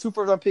it's kind of like 2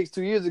 first-round picks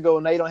 2 years ago,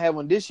 and now you don't have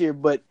one this year.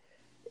 But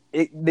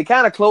they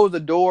kind of closed the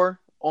door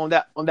on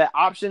that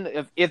option.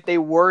 If they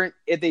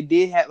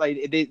did have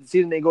if the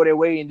season they go their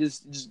way and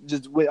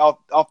just went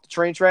off the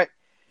train track,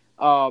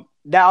 that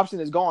option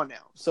is gone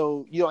now.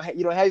 So you don't have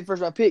your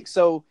first-round pick.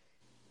 So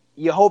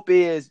your hope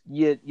is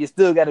you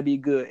still got to be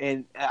good,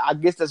 and I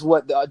guess that's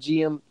what the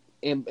GM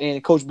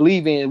and coach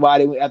believe in. Why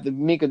they went after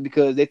Minkah,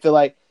 because they feel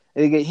like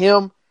if they get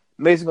him,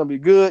 Mason's gonna be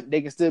good.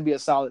 They can still be a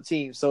solid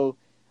team. So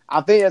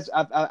I think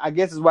I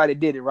guess that's why they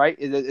did it, right?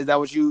 Is that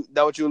what you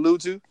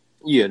allude to?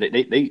 Yeah,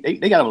 they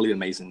gotta believe in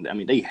Mason. I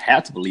mean, they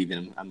have to believe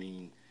in him. I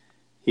mean,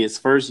 his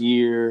first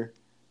year,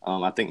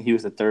 I think he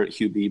was the 3rd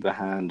QB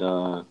behind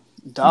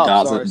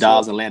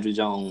Dobbs and Landry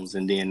Jones,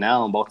 and then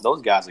now both of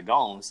those guys are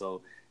gone.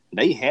 So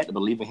they had to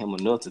believe in him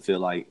enough to feel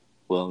like,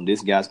 well,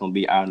 this guy's gonna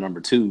be our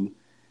number 2.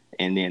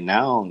 And then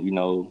now,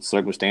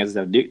 circumstances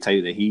have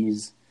dictated that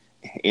he's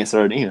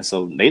inserted in.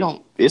 So they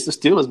don't. It's the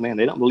Steelers, man.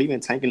 They don't believe in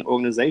tanking the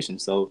organization.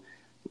 So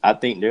I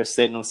think they're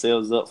setting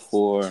themselves up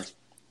for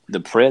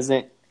the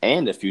present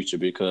and the future,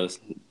 because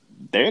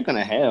they're going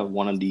to have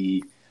one of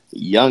the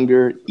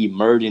younger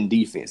emerging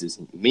defenses.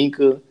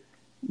 Minkah,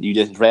 you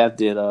just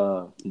drafted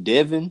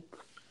Devin,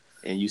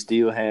 and you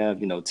still have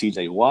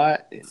TJ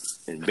Watt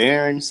and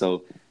Barron.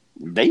 So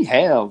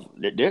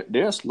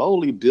they're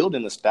slowly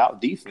building a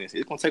stout defense.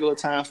 It's going to take a little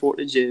time for it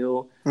to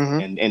gel,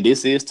 and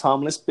this is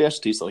Tomlin's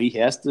specialty. So he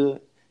has to.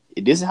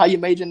 This is how you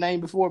made your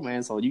name before,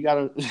 man. So you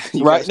gotta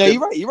right. No,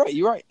 you're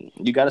right.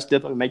 You gotta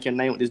step up and make your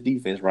name with this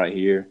defense right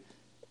here.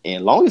 And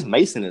as long as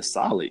Mason is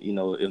solid,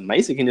 if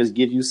Mason can just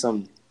give you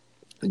some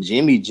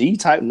Jimmy G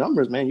type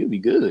numbers, man, you'll be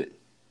good.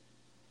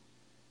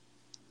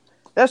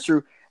 That's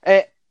true.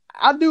 And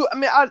I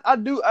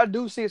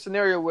do see a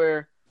scenario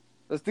where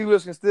the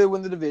Steelers can still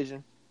win the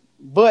division.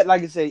 But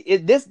like I say,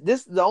 this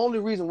is the only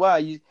reason why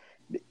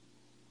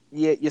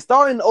you're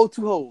starting the 0-2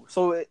 hole.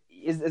 So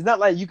it's not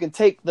like you can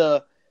take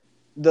the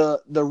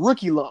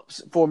rookie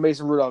lumps for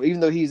Mason Rudolph, even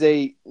though he's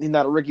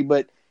not a rookie,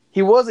 but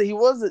he was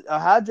a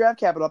high draft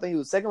capital. I think he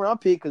was a 2nd-round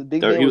pick because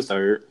he was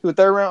third. He was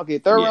 3rd round. Okay,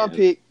 3rd-round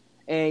pick,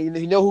 and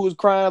who was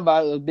crying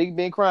about it? Big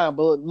Ben crying.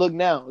 But look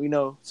now,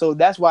 so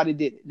that's why they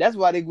did it. That's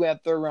why they went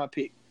after 3rd-round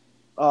pick,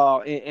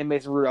 in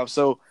Mason Rudolph.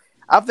 So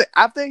I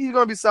think he's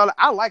gonna be solid.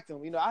 I liked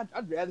him. I'd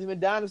rather him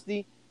in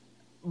Dynasty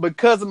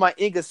because of my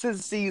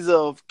inconsistencies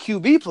of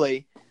QB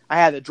play. I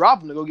had to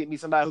drop him to go get me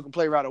somebody who can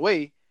play right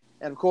away.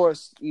 And of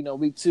course,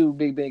 week 2,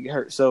 Big Ben get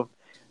hurt. So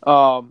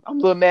I'm a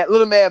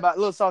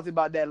little salty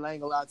about that. I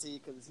ain't gonna lie to you,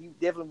 because he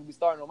definitely will be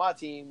starting on my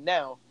team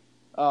now,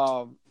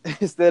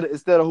 instead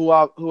of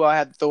who I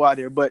had to throw out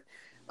there. But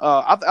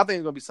I think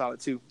it's gonna be solid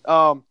too.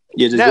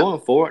 Going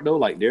forward though,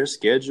 like their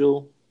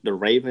schedule, the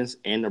Ravens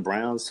and the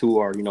Browns, who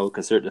are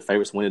considered the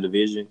favorites to win the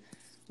division,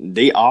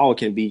 they all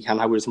can be kind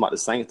of how we were talking about the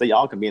Saints. They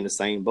all can be in the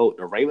same boat.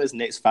 The Ravens'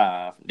 next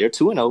 5, they're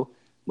 2-0,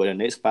 but the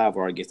next 5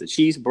 are against the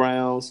Chiefs,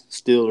 Browns,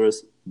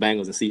 Steelers,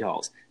 Bengals, and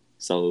Seahawks.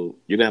 So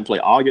you're gonna play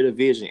all your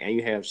division, and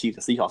you have Chiefs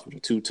and Seahawks, which are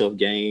 2 tough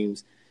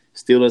games.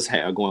 Steelers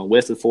are going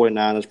west of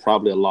 49ers,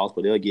 probably a loss,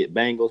 but they'll get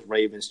Bengals,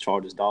 Ravens,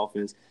 Chargers,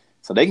 Dolphins.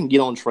 So they can get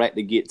on track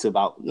to get to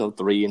about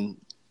 3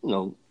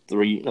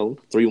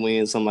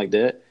 wins, something like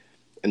that.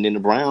 And then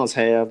the Browns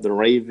have the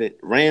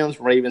Rams,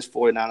 Ravens,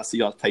 49ers,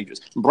 Seahawks,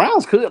 Patriots.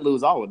 Browns could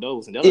lose all of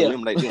those, and they'll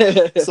eliminate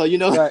them. So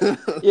Right.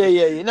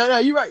 Yeah. No,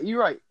 you're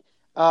right.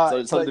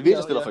 So the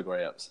division's still up for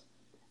grabs.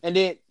 And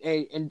then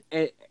and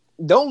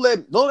don't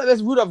let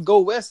Mason Rudolph go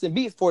west and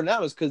beat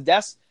 49ers, because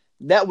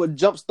that would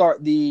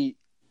jumpstart the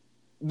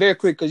very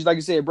quick. Because like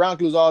you said, Browns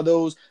could lose all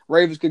those.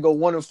 Ravens could go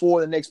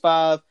 1-4 in the next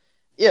 5.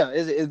 Yeah,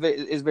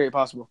 it's very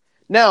possible.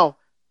 Now,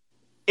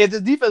 if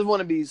the defense want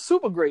to be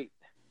super great,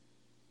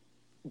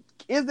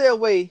 is there a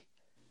way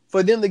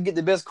for them to get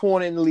the best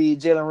corner in the league,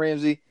 Jalen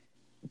Ramsey,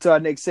 to our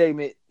next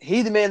segment?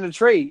 He's the man of the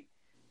trade.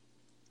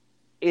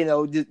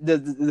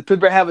 Does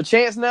Pittsburgh have a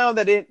chance now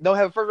that they don't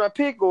have a first-round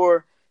pick?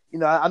 Or,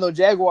 I know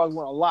Jaguars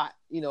want a lot,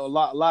 a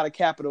lot of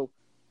capital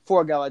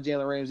for a guy like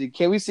Jalen Ramsey.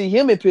 Can we see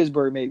him in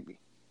Pittsburgh maybe?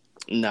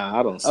 Nah,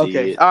 I don't see it.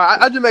 Okay, all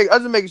right. I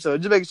just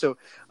making sure.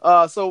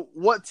 So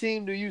what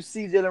team do you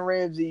see Jalen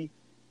Ramsey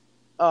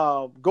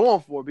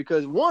going for?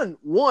 Because one,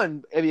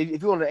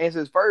 if you want to answer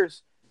this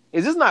first,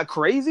 is this not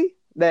crazy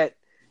that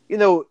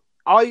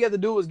all you have to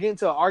do is get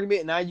into an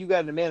argument and now you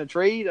got a demand a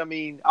trade? I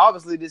mean,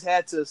 obviously this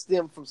had to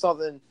stem from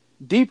something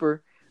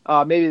deeper.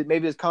 Maybe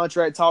his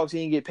contract talks, he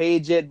didn't get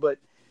paid yet, but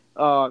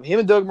him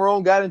and Doug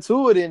Marrone got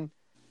into it, and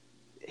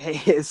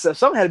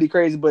something had to be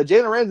crazy. But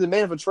Jalen Ramsey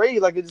man for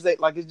trade like it's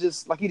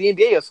just like he the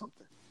NBA or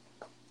something.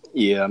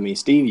 Yeah, I mean,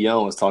 Steve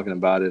Young was talking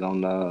about it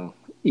on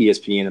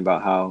ESPN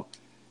about how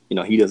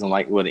he doesn't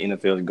like where the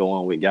NFL is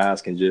going with.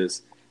 Guys can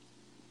just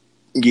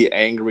get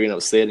angry and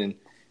upset and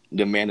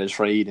demand a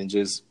trade and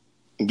just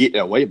get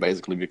their way,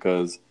 basically,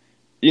 because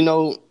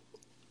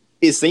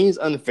it seems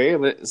unfair,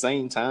 but at the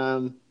same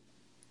time,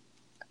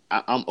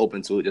 I'm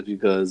open to it just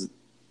because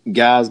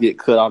guys get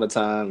cut all the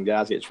time,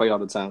 guys get traded all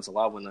the time. So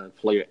why when a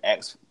player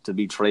asks to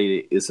be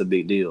traded, it's a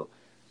big deal.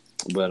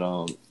 But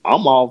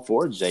I'm all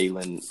for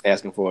Jalen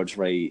asking for a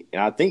trade,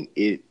 and I think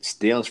it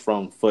stems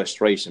from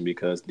frustration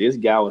because this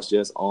guy was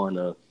just on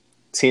a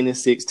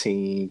 10-6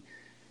 team,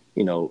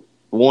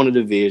 won the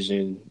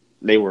division.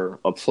 They were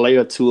a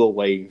player or 2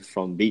 away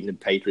from beating the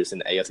Patriots in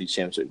the AFC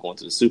Championship, going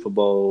to the Super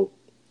Bowl.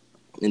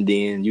 And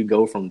then you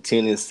go from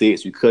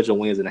 10-6, you cut your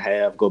wins in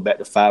half, go back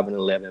to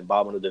 5-11,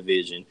 bottom of the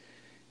division.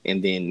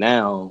 And then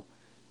now,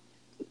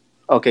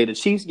 okay, the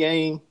Chiefs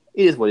game,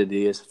 it is what it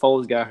is.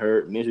 Foles got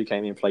hurt. Minshew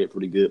came in and played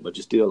pretty good, but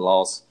you still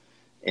lost.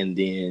 And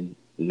then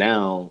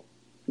now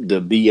the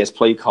BS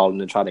play calling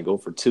to try to go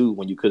for 2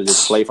 when you could have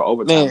just played for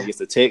overtime against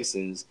the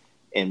Texans.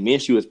 And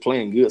Minshew was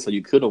playing good, so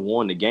you could have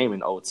won the game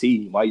in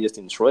OT. Why you just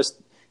didn't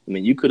trust? I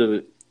mean, you could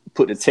have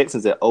put the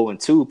Texans at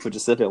 0-2, put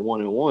yourself at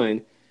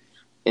 1-1,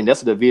 and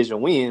that's a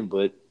division win.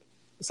 But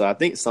so I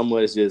think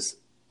somewhat it's just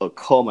a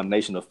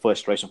culmination of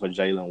frustration for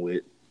Jalen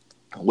with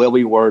where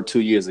we were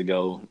 2 years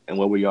ago and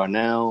where we are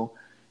now.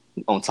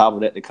 On top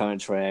of that, the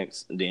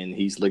contracts. And then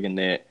he's looking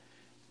at,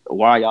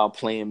 why are y'all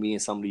playing me in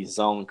some of these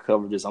zone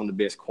coverages? I'm the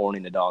best corner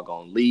in the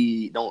doggone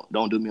league.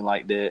 Don't do me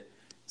like that.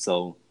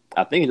 So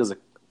I think it's just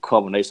a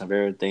combination of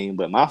everything.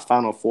 But my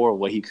final 4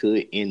 where he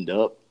could end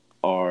up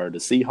are the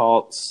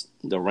Seahawks,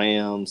 the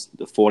Rams,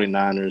 the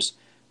 49ers,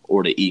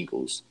 or the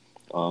Eagles.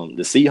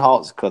 The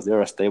Seahawks, because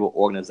they're a stable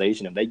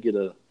organization, if they get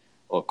a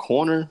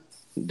corner,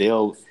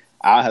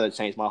 I'll have to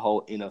change my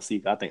whole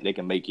NFC. I think they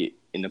can make it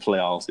in the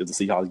playoffs if the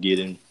Seahawks get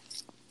in.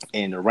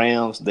 And the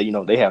Rams,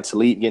 they have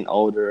Talib getting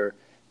older,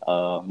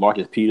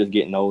 Marcus Peters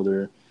getting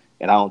older,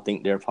 and I don't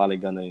think they're probably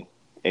going to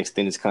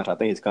extend his contract. I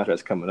think his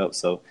contract's coming up.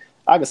 So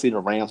I can see the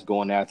Rams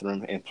going after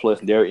him, and plus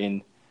they're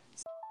in.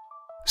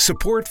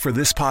 Support for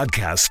this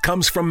podcast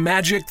comes from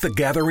Magic the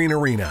Gathering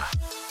Arena.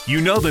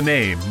 You know the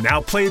name.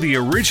 Now play the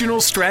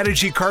original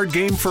strategy card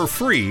game for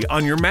free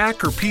on your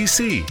Mac or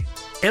PC.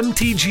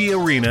 MTG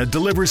Arena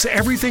delivers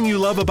everything you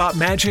love about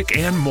Magic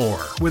and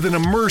more with an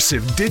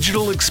immersive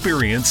digital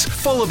experience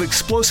full of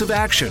explosive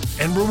action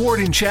and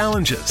rewarding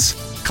challenges.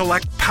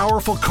 Collect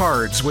powerful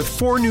cards with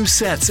 4 new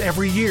sets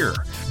every year.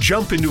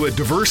 Jump into a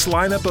diverse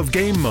lineup of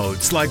game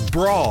modes like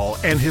Brawl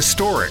and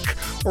Historic,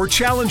 or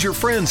challenge your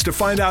friends to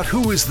find out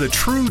who is the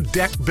true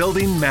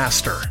deck-building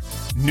master.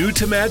 New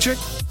to Magic?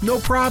 No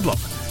problem.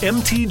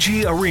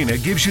 MTG Arena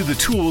gives you the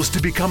tools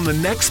to become the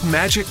next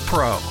Magic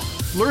Pro.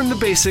 Learn the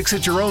basics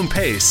at your own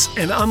pace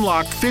and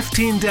unlock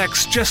 15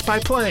 decks just by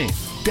playing.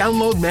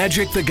 Download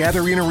Magic the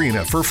Gathering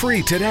Arena for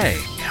free today.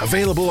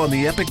 Available on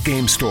the Epic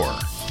Game Store.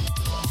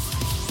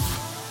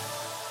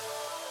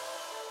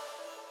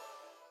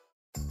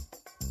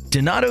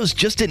 Donato's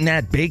just didn't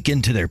add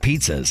bacon to their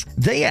pizzas.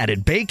 They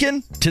added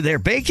bacon to their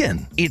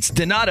bacon. It's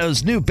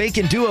Donato's new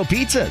Bacon Duo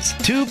pizzas.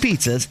 2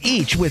 pizzas,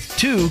 each with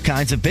 2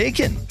 kinds of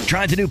bacon.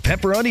 Try the new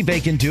Pepperoni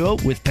Bacon Duo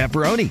with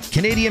pepperoni,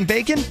 Canadian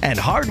bacon, and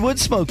hardwood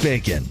smoked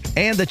bacon.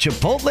 And the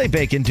Chipotle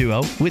Bacon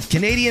Duo with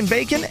Canadian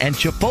bacon and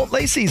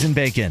Chipotle seasoned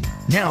bacon.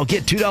 Now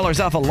get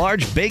 $2 off a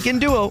large Bacon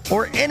Duo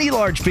or any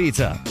large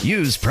pizza.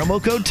 Use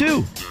promo code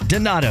 2.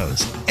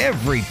 Donato's.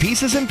 Every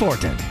piece is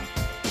important.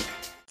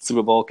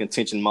 Super Bowl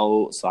contention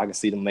mode, so I can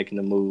see them making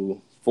the move.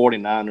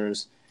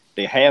 49ers,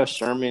 they have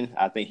Shurmur.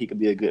 I think he could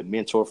be a good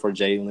mentor for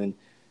Jalen.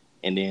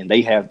 And then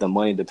they have the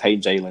money to pay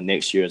Jalen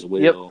next year as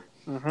well. Yep.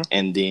 Mm-hmm.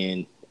 And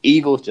then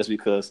Eagles, just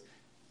because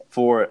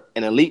for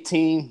an elite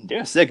team,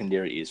 their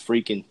secondary is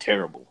freaking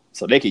terrible.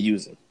 So they could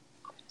use him.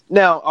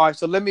 Now, all right,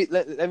 so let me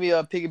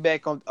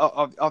piggyback on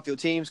off your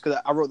teams because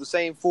I wrote the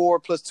same 4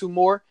 plus 2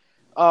 more.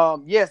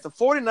 Yes, the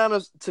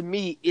 49ers, to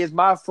me, is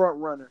my front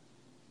runner.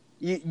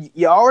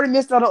 You already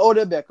missed out on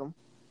Odell Beckham.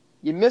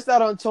 You missed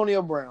out on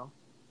Antonio Brown.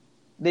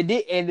 They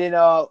did, and then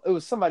it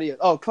was somebody else.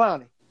 Oh,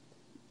 Clowney.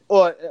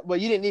 Well,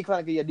 you didn't need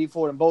Clowney because you had D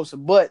Ford and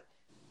Bosa. But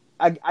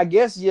I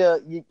guess your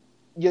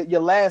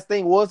last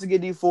thing was to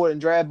get D Ford and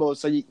draft Bosa.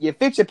 So you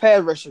fix your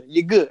pass rusher.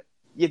 You're good.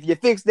 If you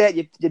fix that,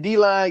 your D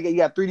line, you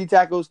got 3 D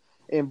tackles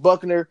and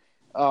Buckner,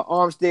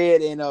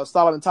 Armstead, and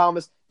Solomon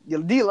Thomas.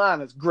 Your D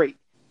line is great.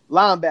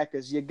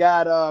 Linebackers, you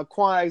got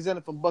Quan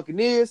Alexander from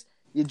Buccaneers.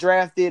 You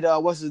drafted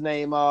what's his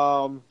name?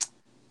 Linebacker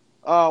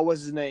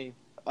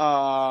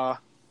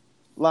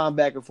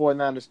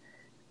 49ers.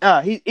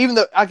 He even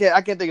though I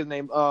can't think of his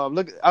name. I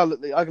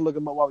can look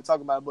him up while we're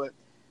talking about it, but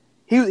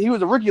he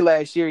was a rookie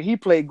last year. He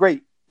played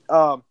great.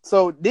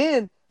 So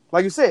then,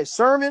 like you said,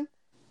 Sherman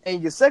and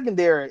your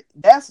secondary,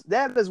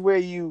 that is where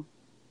you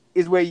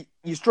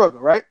struggle,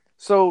 right?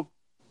 So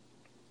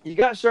you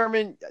got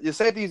Sherman, your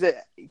safeties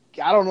that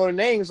I don't know the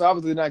names, so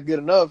obviously not good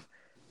enough.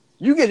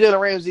 You get Jalen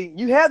Ramsey,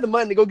 you have the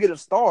money to go get a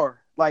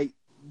star. Like,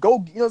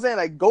 go, you know what I'm saying?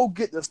 Like, go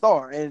get the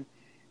star. And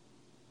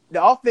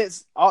the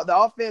offense,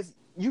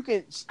 you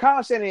can –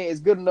 Kyle Shanahan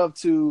is good enough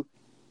to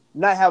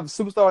not have a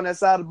superstar on that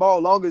side of the ball.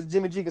 As long as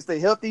Jimmy G can stay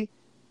healthy,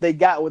 they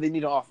got what they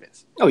need on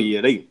offense. Oh,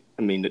 yeah.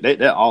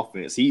 That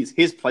offense,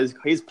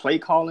 his play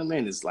calling,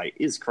 man, is like –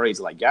 it's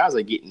crazy. Like, guys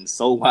are getting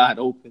so wide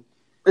open.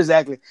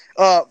 Exactly.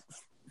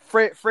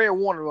 Fred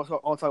Warner, I'm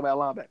talking about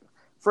linebacker.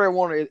 Fred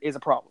Warner is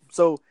a problem.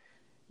 So –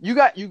 You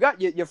got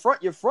your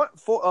front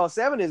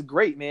 7 is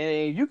great, man.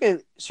 And you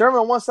can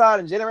Sherman on one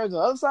side and Jalen Ramsey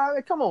on the other side.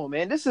 Man, come on,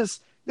 man. This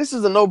is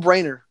a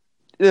no-brainer,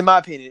 in my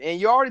opinion.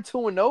 And you're already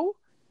 2-0. You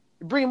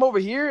bring him over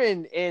here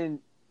and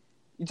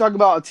you talk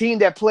about a team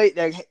that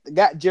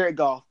got Jared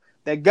Goff,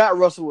 that got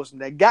Russell Wilson,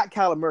 that got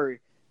Kyler Murray.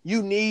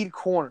 You need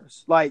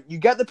corners. Like, you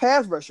got the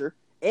pass rusher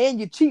and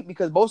you're cheap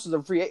because Bosa's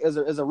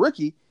is a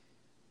rookie.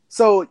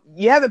 So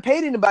you haven't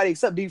paid anybody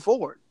except D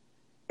Ford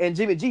and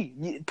Jimmy G.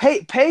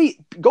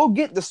 Go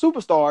get the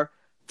superstar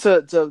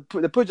to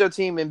put your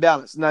team in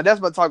balance. Now, that's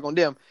my talk on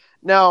them.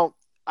 Now,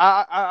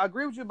 I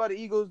agree with you about the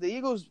Eagles. The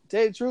Eagles, to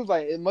tell you the truth,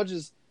 like, as much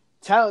as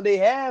talent they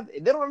have,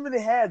 they don't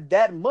really have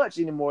that much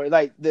anymore.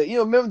 Like,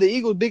 remember the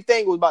Eagles' big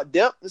thing was about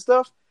depth and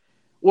stuff?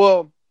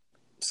 Well,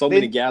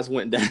 many guys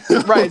went down.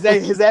 Right,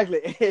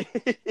 exactly.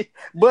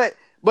 But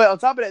on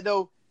top of that,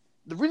 though,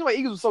 the reason why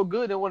Eagles were so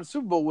good and won the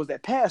Super Bowl was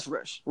that pass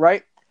rush,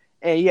 right?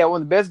 And he had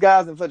one of the best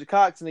guys in Fletcher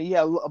Cox, and he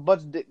had a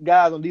bunch of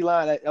guys on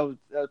D-line that was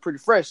pretty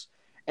fresh.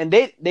 And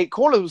they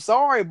corners was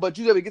sorry, but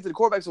you got to get to the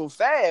quarterback so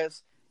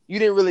fast, you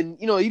didn't really,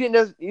 you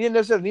didn't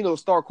necessarily need a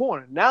star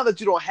corner. Now that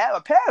you don't have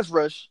a pass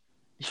rush,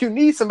 you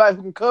need somebody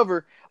who can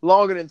cover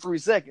longer than 3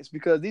 seconds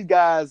because these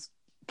guys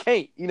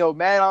can't.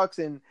 Maddox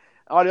and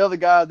all the other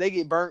guys, they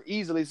get burnt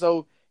easily.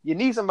 So you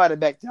need somebody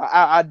back there.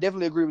 I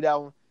definitely agree with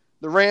that one.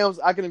 The Rams,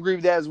 I can agree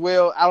with that as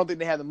well. I don't think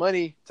they have the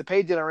money to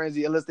pay Jalen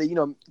Ramsey unless they,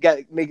 got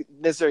to make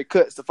necessary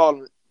cuts to fall in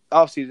the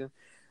offseason.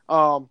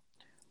 And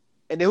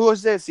then who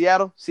else said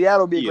Seattle?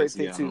 Seattle would be a great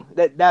fit too.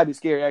 That'd be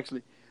scary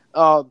actually.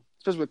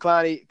 Especially with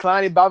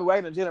Clowney, Bobby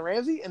Wagner, and Jalen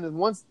Ramsey, and then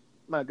once,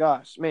 my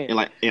gosh, man.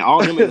 And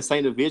all of them in the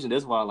same division.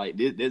 That's why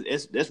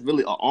that's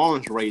really an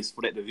arms race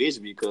for that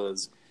division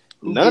because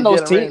none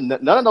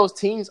of those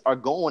teams are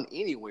going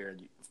anywhere.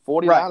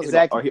 49ers right,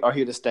 exactly. are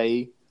here to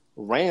stay.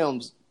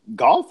 Rams.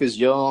 Golf is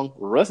young.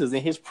 Russ is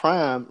in his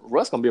prime.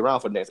 Russ gonna be around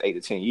for the next 8 to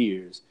 10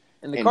 years.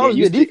 And the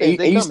Cardinals good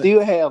defense. And you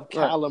still have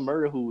Kyler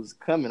Murray who's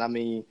coming. I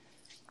mean,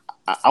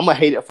 I'm gonna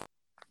hate it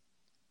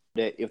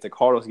that if the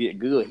Cardinals get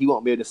good, he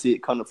won't be able to see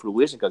it come to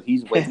fruition because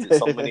he's wasted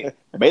so many,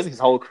 basically his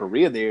whole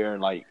career there,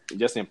 like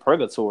just in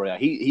purgatory.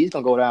 He's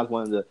gonna go down as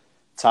one of the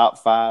top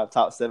 5,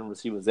 top 7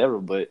 receivers ever.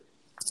 But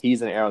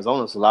he's in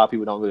Arizona, so a lot of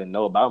people don't really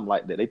know about him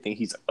like that. They think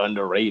he's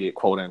underrated,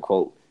 quote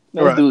unquote.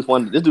 No, right.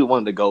 This dude one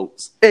of the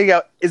GOATs. There you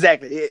go.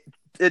 Exactly.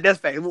 That's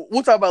fact.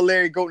 We'll talk about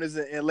Larry Goatness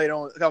in later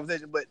on in the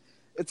conversation. But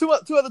two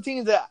other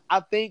teams that I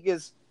think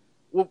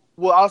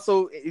will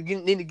also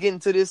need to get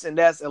into this, and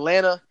that's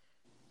Atlanta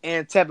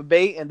and Tampa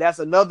Bay, and that's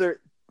another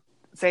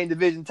same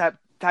division type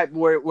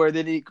where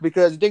they need,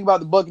 because you think about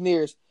the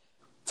Buccaneers,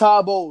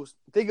 Todd Bowles.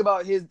 Think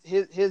about his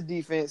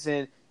defense,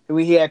 and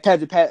when he had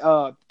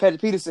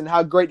Patrick Peterson,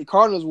 how great the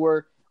Cardinals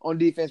were on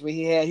defense when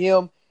he had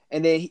him,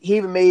 and then he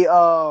even made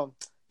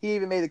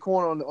the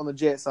corner on the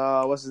Jets.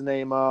 What's his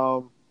name?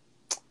 Not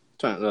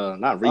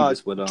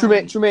Revis, but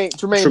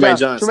Tremaine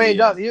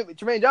Johnson.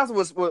 Tremaine Johnson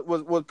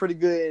was pretty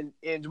good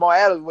in Jamal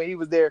Adams when he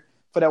was there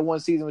for that one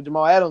season with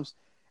Jamal Adams.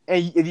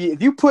 And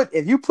if you put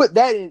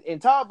that in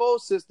Todd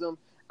Bowles' system,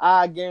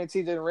 I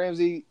guarantee Jalen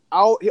Ramsey,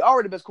 he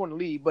already the best corner in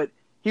the league, but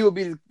he will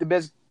be the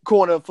best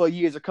corner for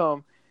years to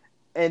come.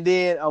 And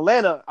then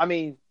Atlanta, I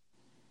mean,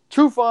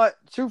 Trufant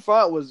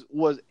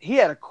was he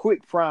had a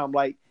quick prime.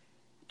 Like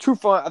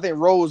Trufant, I think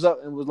rose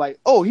up and was like,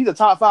 oh, he's a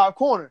top 5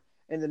 corner.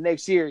 And the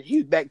next year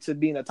he's back to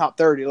being a top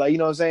 30. Like, you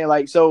know what I'm saying?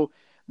 Like, so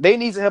they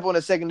need some help on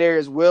the secondary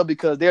as well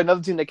because they're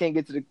another team that can't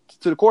get to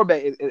the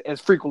quarterback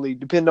as frequently,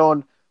 depending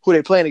on who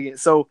they're playing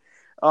against. So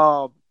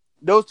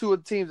those two are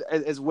the teams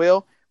as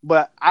well.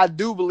 But I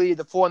do believe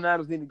the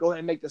 49ers need to go ahead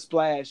and make the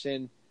splash,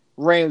 and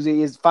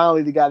Ramsey is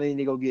finally the guy they need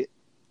to go get.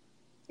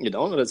 Yeah, the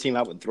only other team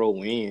I would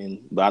throw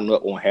in, but I know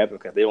it won't happen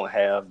because they don't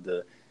have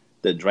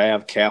the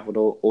draft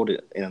capital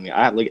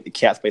I look at the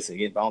cap space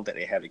again, but I don't think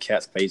they have the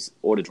cap space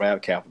or the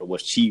draft capital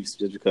was Chiefs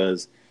just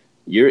because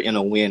you're in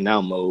a win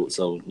now mode,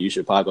 so you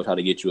should probably go try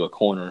to get you a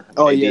corner.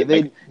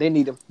 They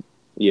need them.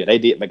 Yeah, they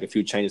did make a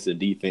few changes to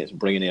the defense,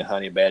 bringing in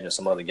Honey Badger and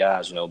some other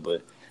guys,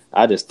 but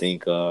I just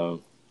think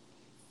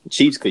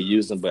Chiefs could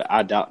use them, but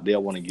I doubt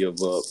they'll want to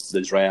give up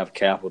the draft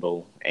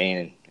capital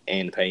and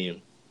pay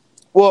him.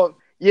 Well,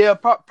 yeah,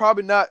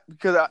 probably not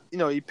because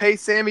you pay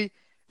Sammy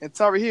and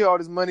Tyreek Hill all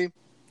this money.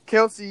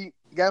 Kelsey,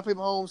 you got to play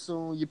Mahomes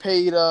soon. You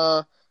paid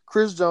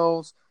Chris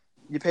Jones.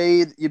 You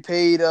paid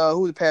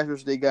who the pass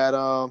rush they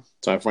got?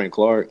 Frank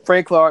Clark.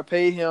 Frank Clark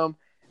paid him,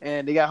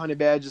 and they got Honey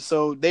Badger.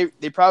 So they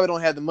probably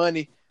don't have the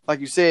money, like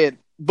you said.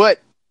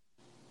 But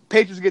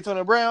Patriots get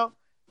Tony Brown.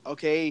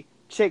 Okay,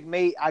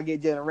 checkmate. I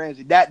get Jalen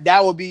Ramsey.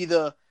 That would be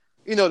the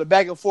the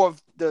back and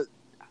forth. The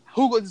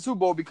who goes to the Super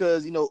Bowl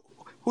because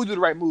who do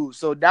the right moves.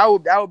 So that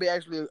would be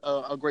actually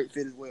a great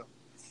fit as well.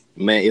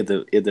 Man,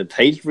 if the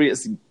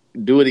Patriots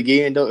do it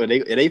again though,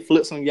 if they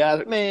flip some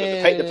guys,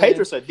 man, the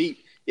Patriots are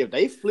deep. If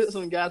they flip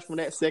some guys from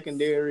that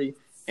secondary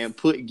and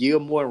put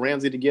Gilmore and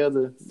Ramsey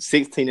together,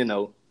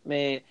 16-0.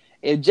 Man,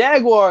 if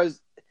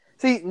Jaguars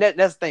see that's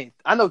the thing.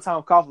 I know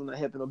Tom Coughlin not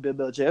helping no Bill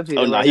Belichick.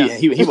 Oh no,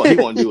 he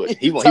won't do it.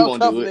 He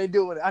won't do it. Ain't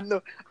doing it.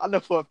 I know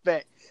for a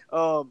fact.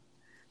 All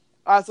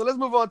right, so let's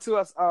move on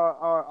to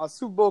our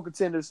Super Bowl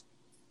contenders.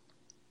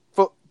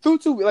 Through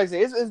 2 weeks, like I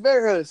said, it's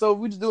very early, so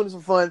we're just doing this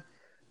for fun.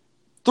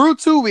 Through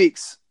 2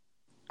 weeks,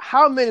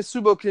 how many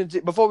Super Bowl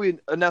contenders, before we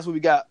announce what we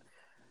got,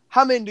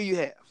 how many do you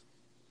have?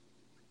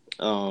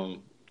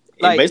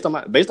 Based on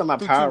my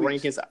power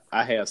rankings,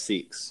 I have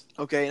 6.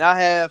 Okay, and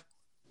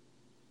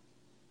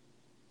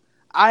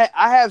I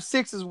have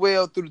 6 as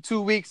well through the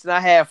 2 weeks, and I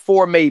have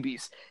 4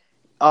 maybes.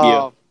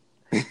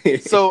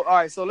 So all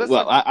right, so let's.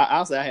 Well,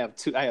 I'll say I have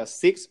 2. I have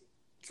 6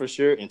 for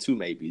sure and 2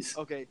 maybes.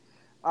 Okay,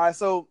 all right.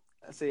 So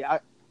let's see. All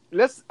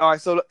right.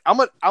 So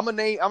I'm gonna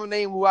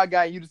name who I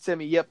got. And you just tell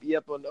me yep,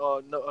 or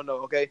no.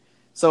 Okay.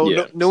 So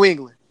New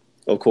England,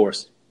 of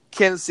course.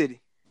 Kansas City,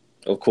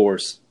 of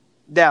course.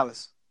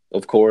 Dallas,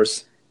 of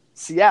course.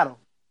 Seattle,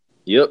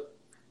 yep.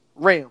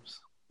 Rams,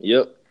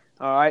 yep.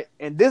 All right,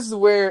 and this is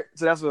where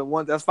that's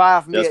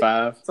 5 for me. That's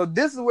 5. So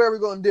this is where we're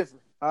going to differ.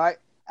 All right,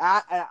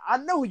 I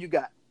know who you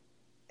got.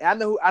 I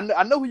know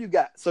who you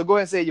got. So go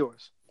ahead and say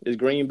yours. It's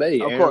Green Bay,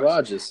 of Aaron course.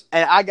 Rodgers,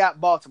 and I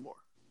got Baltimore.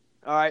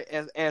 All right,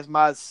 as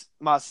my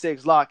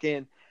 6 lock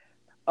in.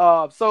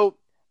 So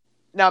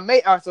now all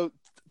right, so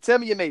tell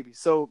me your maybes.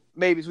 So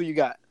maybes, who you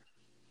got?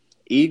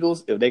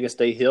 Eagles, if they can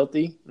stay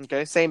healthy.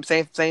 Okay, same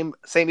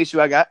issue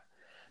I got.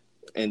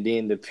 And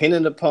then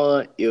depending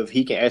upon if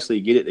he can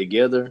actually get it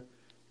together,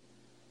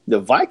 the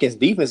Vikings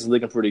defense is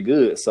looking pretty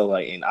good. So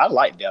and I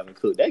like Dalvin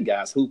Cook. That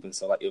guy's hooping.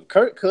 So if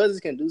Kirk Cousins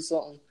can do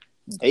something,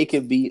 they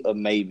could be a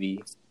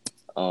maybe.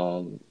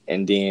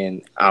 And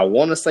then I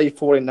want to say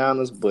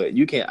 49ers, but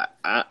you can't.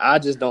 I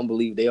just don't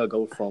believe they'll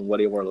go from what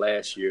they were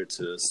last year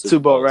to Super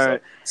Bowl,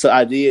 right? So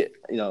I did.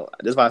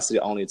 That's why I said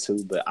only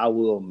 2, but I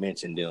will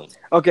mention them.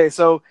 Okay,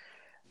 so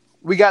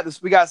we got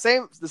this. We got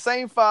the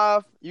same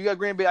 5. You got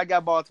Green Bay. I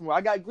got Baltimore.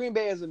 I got Green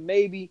Bay as a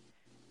maybe.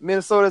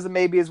 Minnesota as a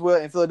maybe as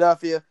well, and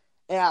Philadelphia.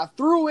 And I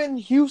threw in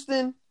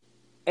Houston,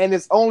 and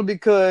it's only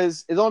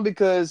because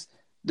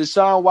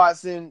Deshaun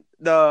Watson.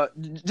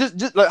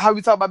 Just like how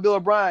we talk about Bill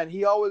O'Brien,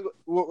 he always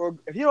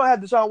if you don't have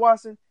Deshaun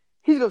Watson,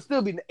 he's gonna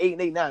still be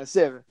 8-8,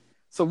 9-7.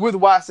 So with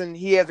Watson,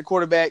 he has the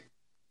quarterback.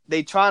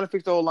 They trying to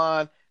fix the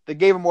O-line. They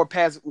gave him more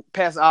passing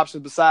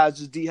options besides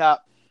just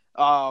D-Hop.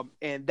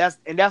 And that's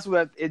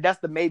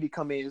the maybe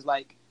come in. It's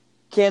like,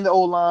 can the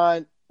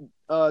O-line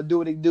do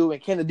what they do,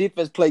 and can the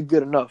defense play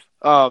good enough?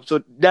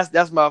 So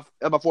that's my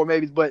 4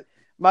 maybes. But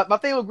my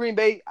thing with Green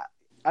Bay,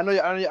 I know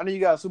you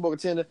got a Super Bowl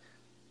contender.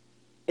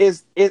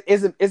 Is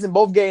in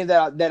both games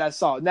that I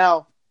saw.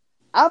 Now,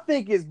 I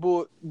think it's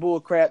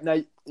bull crap.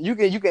 Now you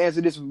can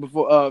answer this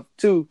before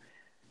too.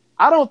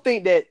 I don't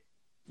think that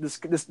the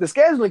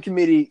scheduling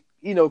committee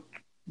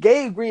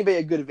gave Green Bay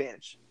a good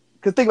advantage.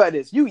 because think about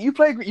this: you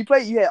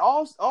had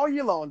all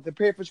year long to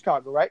prepare for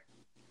Chicago, right?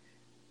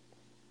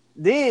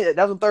 Then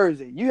that was on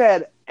Thursday. You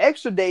had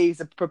extra days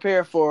to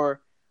prepare for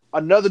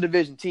another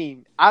division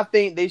team. I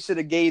think they should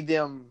have gave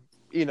them,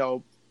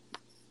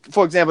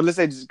 for example, let's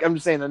say I'm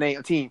just saying the name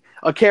of team,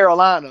 a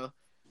Carolina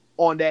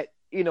on that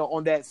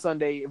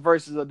Sunday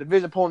versus a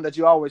division opponent that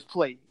you always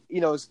play.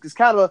 It's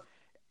kind of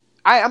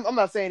I'm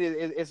not saying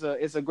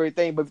it's a great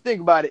thing, but if you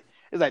think about it,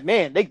 it's like,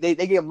 man, they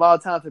gave them a lot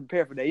of time to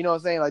prepare for that. You know what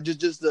I'm saying? Like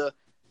just to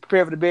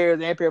prepare for the Bears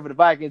and prepare for the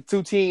Vikings,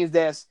 two teams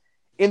that's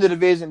in the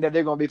division that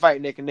they're going to be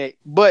fighting neck and neck.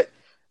 But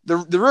the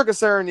real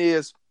concern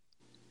is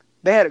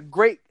they had a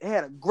great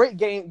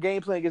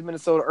game plan against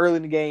Minnesota early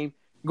in the game,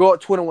 go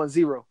up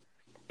 21-0.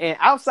 And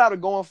outside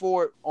of going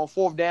for it on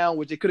fourth down,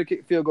 which they could have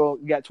kicked field goal,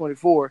 got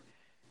 24.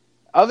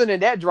 Other than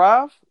that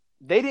drive,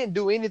 they didn't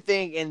do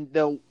anything. And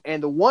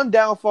the one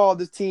downfall of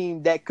this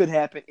team that could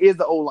happen is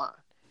the O-line.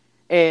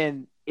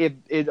 And if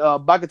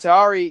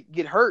Bakhtiari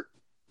get hurt,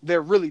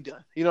 they're really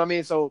done. You know what I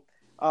mean? So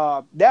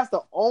that's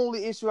the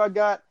only issue I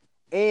got.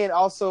 And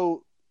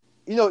also,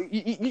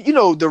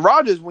 the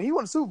Rodgers, when he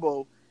won the Super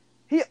Bowl,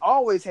 he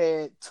always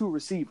had two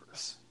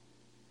receivers.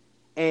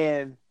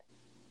 And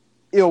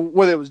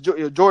whether it was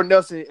Jordan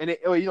Nelson and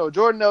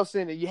Jordan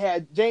Nelson, and you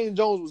had James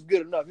Jones was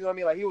good enough. You know what I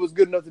mean? Like he was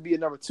good enough to be a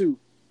number two.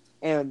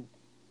 And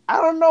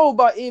I don't know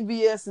about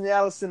MVS and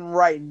Allison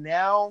right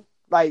now.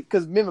 Like,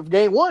 because remember,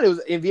 game one it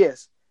was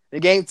MVS,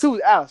 and game two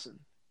was Allison.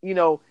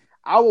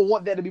 I would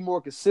want that to be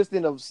more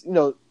consistent. Of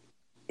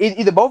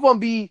either both of them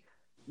be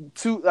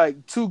two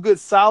good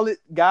solid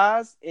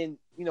guys, and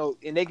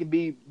and they can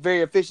be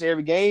very efficient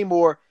every game,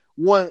 or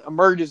one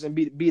emerges and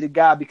be the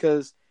guy,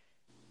 because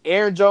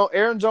Aaron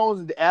Jones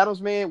and the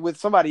Adams, man, with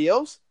somebody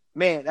else,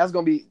 man, it's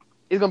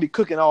gonna be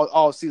cooking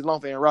all season long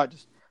for Aaron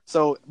Rodgers.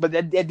 So, but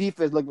that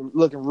defense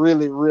looking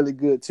really, really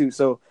good too.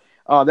 So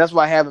that's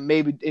why I haven't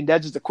maybe, and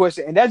that's just a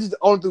question, and that's just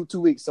only through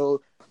 2 weeks.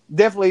 So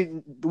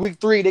definitely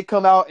week 3 they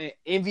come out and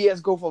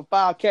MVS go for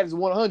 5 catches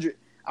 100.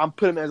 I'm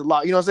putting them as a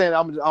lot. You know what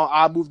I'm saying?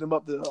 I move them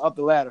up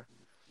the ladder.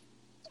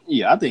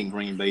 Yeah, I think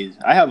Green Bay,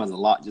 I have them as a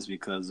lot just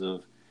because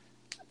of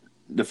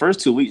the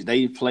first 2 weeks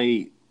they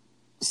played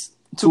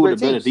two of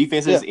the better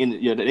defenses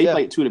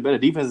played two of the better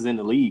defenses in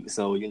the league.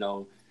 So,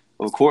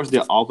 of course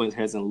their offense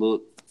hasn't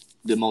looked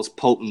the most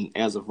potent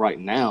as of right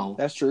now.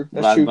 That's true.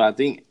 But I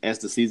think as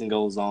the season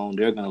goes on,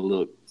 they're going to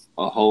look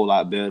a whole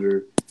lot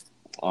better.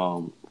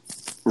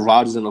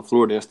 Rodgers and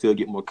LaFleur, they'll still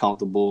get more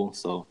comfortable.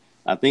 So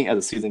I think as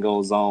the season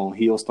goes on,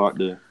 he'll start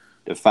to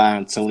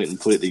fine-tune it and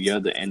put it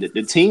together. And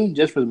the team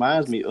just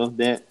reminds me of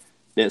that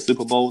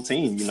Super Bowl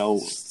team,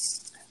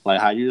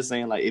 like how you're just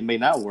saying, like, it may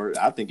not work.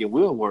 I think it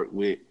will work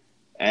with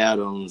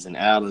Adams and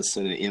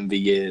Allison and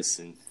MVS.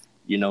 And,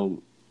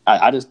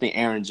 I just think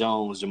Aaron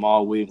Jones,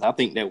 Jamal Williams, I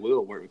think that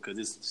will work because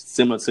it's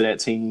similar to that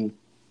team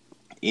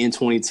in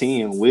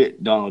 2010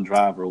 with Donald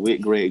Driver,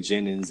 with Greg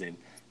Jennings and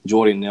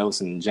Jordan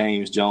Nelson,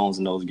 James Jones,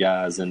 and those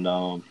guys. And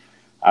I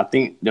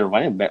think their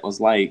running back was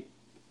like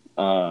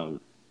James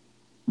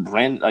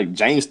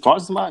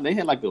Starks. They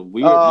had like a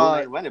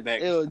weird running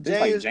back. It was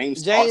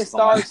James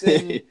Starks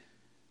and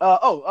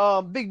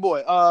big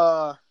boy.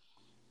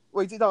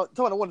 Wait, you talking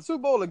about won the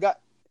Super Bowl or got?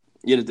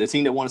 Yeah, the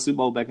team that won the Super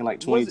Bowl back in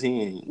like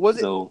 2010. Was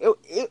it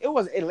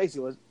wasn't Ed Lacy,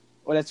 was it?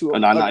 Or that's too.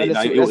 No,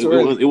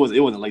 it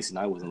wasn't Lacy.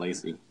 No, it wasn't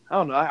Lacy. I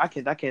don't know. I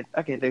can't think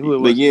who it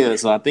was. But yeah,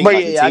 so I think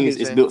the team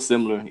is built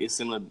similar.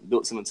 It's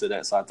built similar to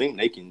that. So I think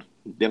they can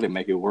definitely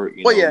make it work.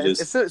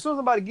 As soon as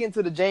somebody get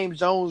into the James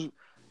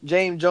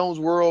Jones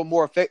world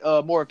more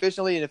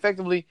efficiently and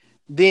effectively,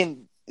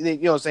 then you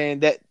know what I'm saying,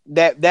 that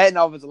and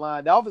offensive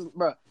line. The offense,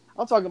 bro,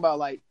 I'm talking about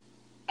like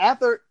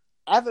after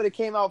they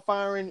came out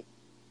firing,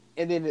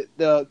 and then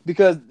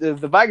because the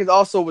Vikings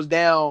also was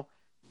down.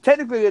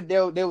 Technically,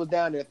 they was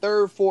down their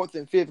third, fourth,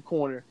 and fifth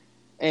corner,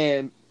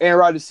 and Aaron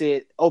Rodgers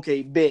said,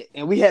 "Okay, bet."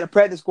 And we had a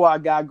practice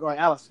squad guy going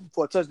Allison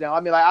for a touchdown. I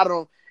mean, like, I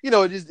don't,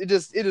 it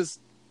just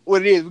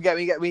what it is. We got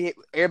everybody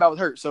was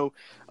hurt. So,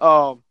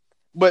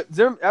 but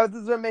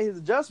after Zim made his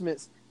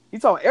adjustments, he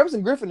saw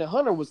Everson Griffin and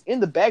Hunter was in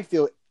the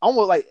backfield,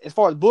 almost like as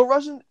far as bull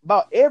rushing.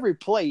 About every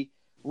play,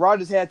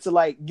 Rodgers had to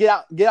like get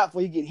out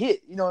before he get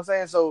hit. You know what I'm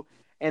saying? So,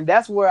 and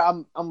that's where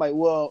I'm like,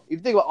 well, if you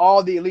think about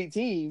all the elite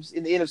teams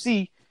in the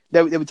NFC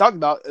that we talked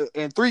about,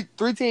 and three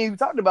teams we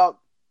talked about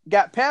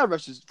got pass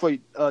rushers for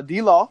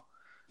D-Law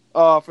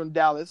from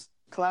Dallas,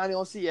 Clowney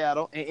on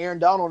Seattle, and Aaron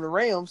Donald on the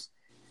Rams,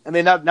 and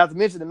then not to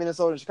mention the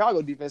Minnesota and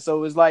Chicago defense.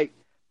 So it's like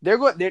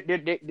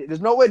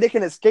there's no way they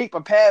can escape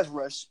a pass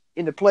rush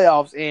in the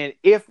playoffs. And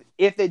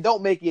if they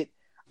don't make it,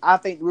 I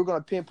think we're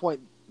going to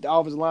pinpoint the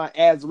offensive line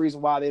as the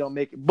reason why they don't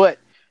make it. But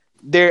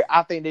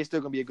I think they're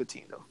still going to be a good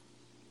team though.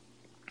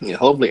 Yeah,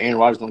 hopefully Aaron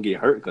Rodgers don't get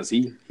hurt because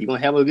he gonna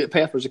have a good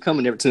pass rusher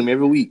coming to him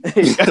every week.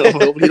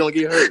 Hopefully he don't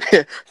get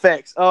hurt.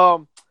 Facts.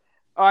 All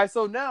right,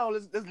 so now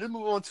let's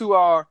move on to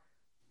our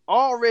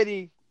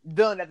already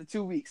done after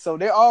 2 weeks. So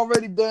they're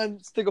already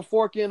done. Stick a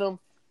fork in them.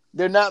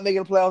 They're not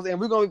making the playoffs, and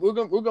we're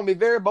gonna be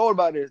very bold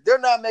about this. They're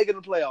not making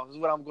the playoffs. Is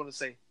what I'm gonna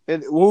say.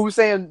 And what we're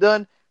saying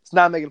done, it's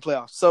not making the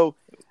playoffs. So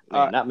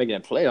Man, not making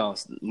the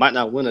playoffs. Might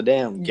not win a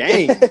damn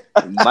game.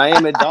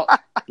 Miami don't.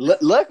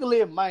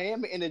 Luckily,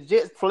 Miami and the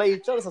Jets play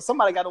each other, so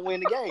somebody got to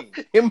win the game.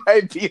 It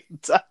might be a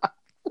tie.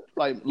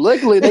 Like,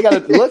 luckily they got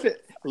to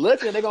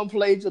luckily they're gonna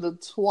play each other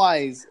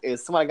twice, and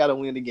somebody got to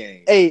win the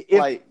game. Hey,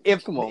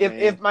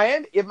 if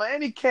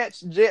Miami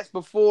catch Jets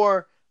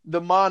before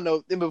the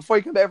mono, before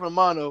you come back from the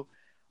mono,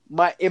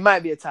 it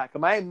might be a tie.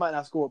 Miami might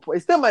not score a point.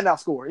 It still might not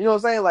score. You know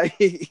what I'm saying?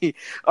 Like,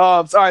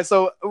 all right.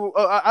 So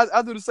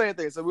I do the same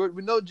thing. So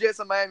we know Jets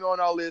and Miami on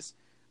our list.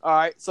 All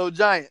right. So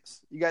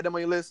Giants, you got them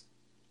on your list?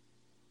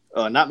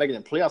 Not making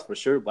the playoffs for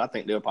sure, but I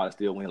think they'll probably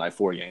still win like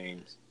 4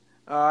 games.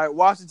 All right.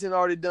 Washington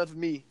already done for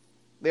me.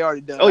 They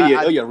already done. Oh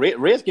yeah.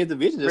 Redskins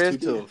division is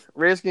too tough.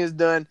 Redskins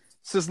done.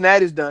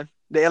 Cincinnati's done.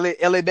 The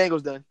LA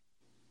Bengals done.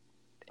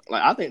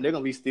 Like, I think they're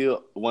gonna be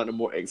still one of the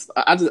more.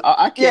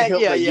 I can't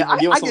help but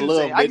give them some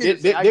love.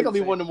 They're gonna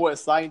be one of the more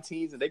exciting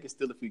teams, and they can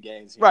steal a few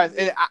games. Right,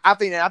 and I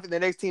think the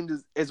next team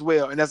is as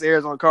well, and that's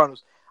Arizona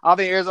Cardinals. I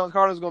think Arizona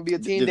Cardinals is gonna be a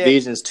team.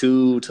 Division's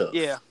too tough.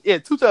 Yeah,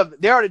 too tough.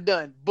 They're already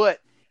done, but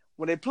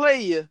when they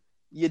play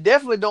you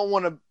definitely don't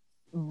want to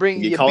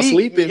bring your B.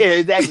 Sleeping. Yeah,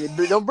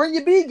 exactly. Don't bring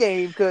your B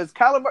game because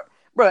Kyler Murray.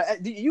 Bro,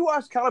 you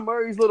watch Kyler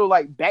Murray's little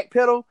like back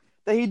pedal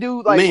that he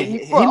do? Like, man,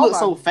 he looks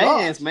so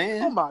fast,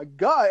 man. Oh my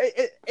god!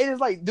 It is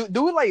like,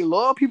 do we like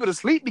love people to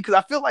sleep? Because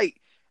I feel like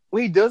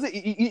when he does it,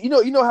 you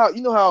know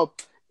how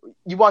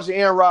you watching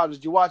Aaron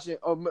Rodgers, you watching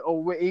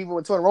or even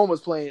when Tony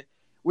Romo's playing,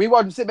 we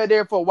watch him sit back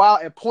there for a while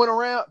and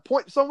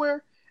point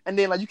somewhere, and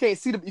then like you can't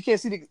see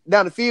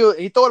down the field,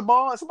 and he throw the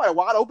ball, and somebody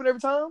wide open every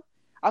time.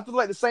 I feel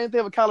like the same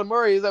thing with Kyler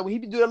Murray is that when he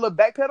do that little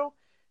back pedal,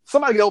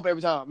 somebody get open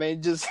every time,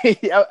 man. Just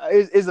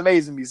it's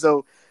amazing to me.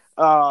 So,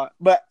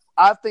 but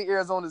I think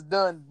Arizona's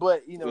done.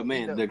 But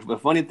the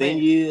funny thing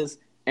is,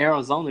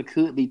 Arizona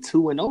could be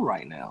 2-0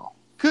 right now.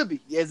 Could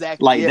be,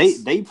 exactly.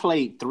 Like they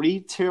played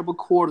 3 terrible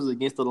quarters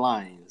against the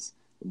Lions,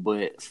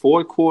 but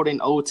 4th quarter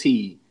in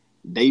OT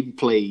they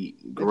played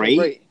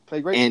great.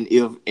 Played great. And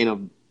if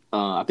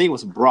I think it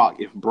was Brock.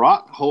 If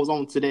Brock holds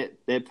on to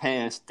that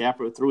pass,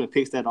 Stafford threw and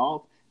picks that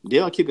off,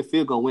 they'll kick a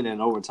field goal, win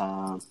in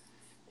overtime.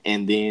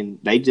 And then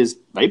they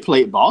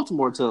played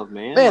Baltimore tough,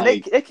 man. Man,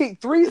 like, they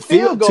kicked 3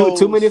 field goals.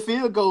 Too many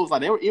field goals. Like,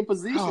 they were in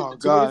position. Oh,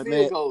 too many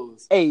field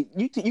goals. Hey,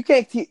 you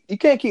can't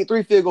kick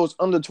 3 field goals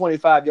under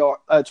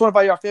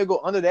 25-yard field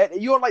goal under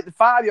that. You're on like the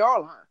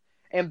 5-yard line,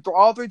 and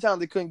all 3 times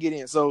they couldn't get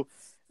in. So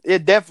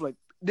it definitely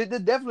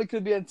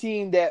could be a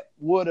team that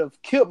would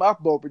have killed my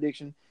bowl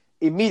prediction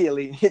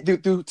immediately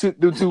through 2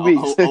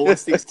 weeks.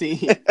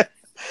 0-16.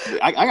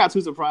 I got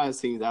 2 surprise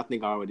teams that I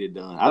think are already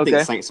done. I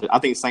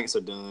think Saints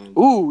are done.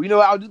 Ooh,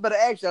 I was just about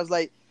to ask you. I was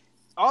like,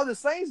 "Are the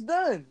Saints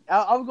done?"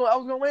 I was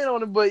gonna wait on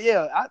them, but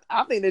yeah,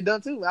 I think they're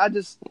done too. I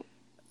just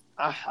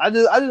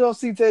don't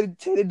see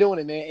Teddy doing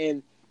it,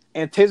 man.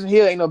 And Taysom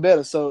Hill ain't no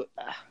better. So,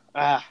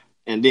 And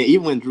then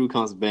even when Drew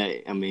comes back,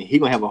 I mean, he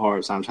gonna have a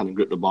hard time trying to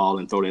grip the ball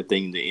and throw that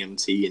thing to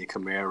MT and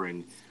Kamara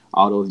and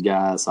all those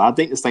guys. So I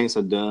think the Saints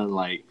are done.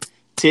 Like,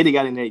 Teddy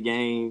got in that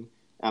game.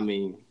 I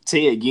mean,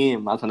 Teddy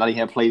again, I thought he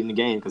had played in the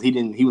game because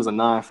he was a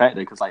non-factor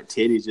because like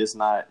Teddy's just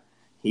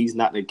he's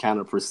not the kind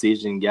of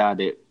precision guy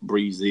that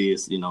Brees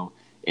is,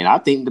 And I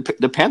think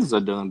the Panthers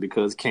are done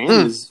because Cam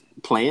is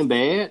playing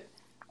bad.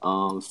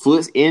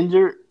 Foot's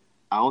injured.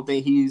 I don't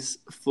think he's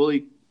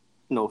fully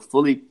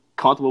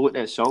comfortable with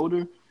that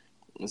shoulder.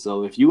 And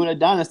so if you in a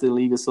dynasty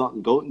league or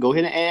something, go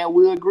ahead and add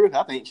Will Griff.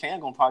 I think Cam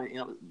gonna probably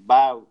end up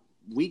by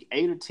week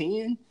 8 or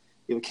 10.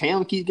 If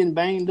Cam keeps getting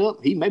banged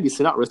up, he may be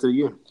sit out the rest of the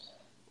year.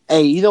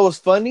 Hey, you know what's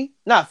funny?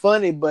 Not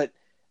funny, but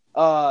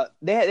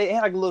they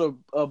had like a little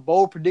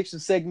bold prediction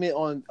segment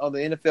on the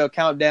NFL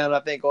Countdown.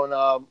 I think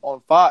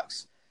on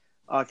Fox.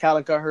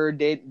 Colin Cowherd,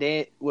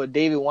 David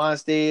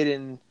Weinstead,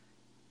 and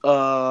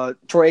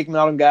Troy Aikman,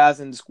 all them guys.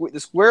 And the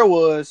square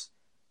was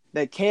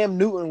that Cam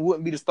Newton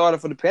wouldn't be the starter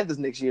for the Panthers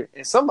next year,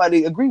 and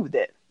somebody agreed with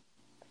that.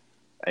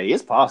 Hey,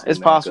 it's possible. It's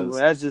possible.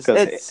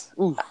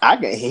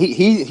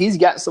 He's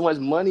got so much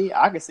money.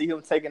 I can see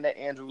him taking that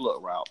Andrew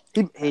Luck route.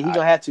 He's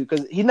gonna have to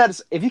because he's not.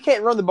 If he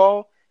can't run the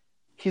ball,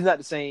 he's not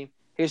the same.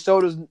 His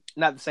shoulders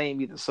not the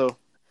same either. So,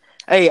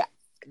 hey,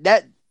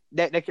 that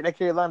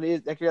Carolina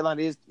is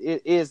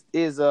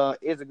a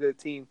good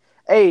team.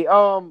 Hey,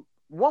 one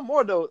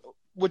more though,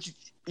 which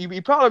you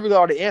probably really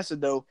already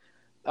answered though.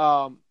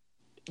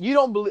 You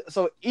don't believe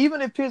so.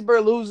 Even if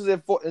Pittsburgh loses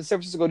in San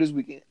Francisco this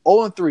weekend,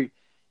 0-3.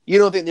 You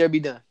don't think they'll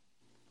be done?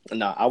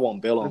 No, I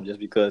won't bet on them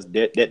just because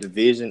that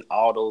division,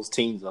 all those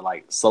teams are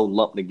like so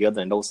lumped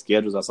together and those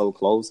schedules are so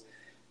close.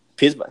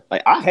 Pittsburgh,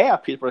 like I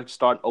have Pittsburgh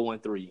starting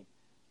 0-3.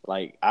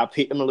 Like I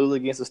picked them to lose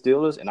against the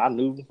Steelers, and I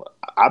knew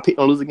I picked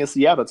them to lose against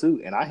Seattle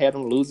too, and I had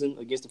them losing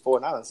against the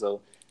 49ers.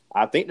 So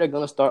I think they're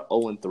gonna start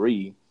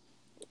 0-3,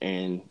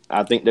 and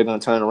I think they're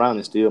gonna turn around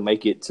and still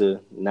make it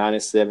to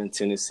 9-7,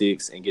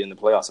 10-6, and get in the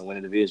playoffs and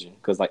win the division.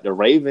 Because like the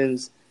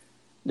Ravens,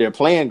 they're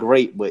playing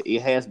great, but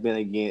it has been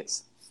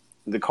against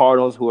the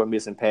Cardinals, who are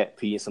missing Pat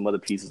P and some other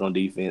pieces on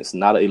defense,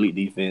 not an elite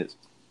defense.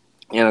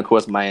 And, of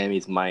course,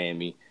 Miami's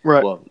Miami.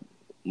 Right. Well,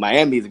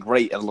 Miami is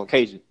great as a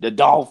location. The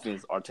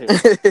Dolphins are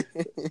terrible.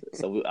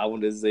 So I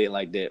wanted to say it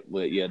like that.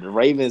 But, yeah, the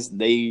Ravens,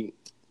 they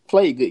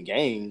play good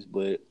games,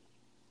 but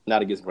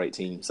not against great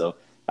teams. So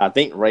I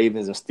think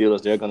Ravens and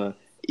Steelers, they're going to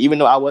 – even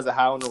though I wasn't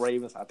high on the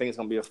Ravens, I think it's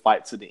going to be a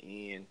fight to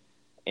the end.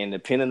 And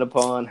depending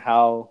upon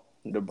how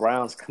the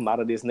Browns come out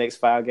of this next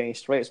 5-game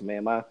stretch,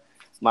 man, my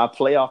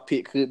playoff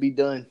pick could be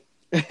done.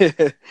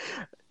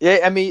 Yeah,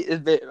 I mean,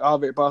 it's all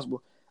very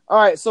possible. All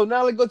right, so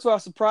now let's go to our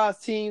surprise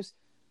teams.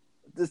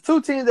 There's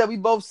 2 teams that we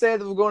both said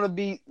that they're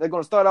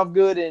going to start off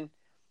good,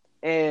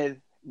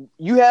 and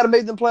you had to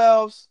make them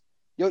playoffs.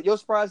 Your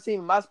surprise team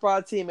and my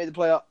surprise team made the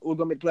playoff. We're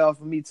going to make the playoffs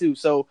for me too.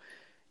 So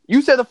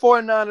you said the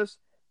 49ers,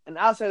 and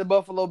I said the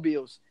Buffalo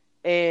Bills,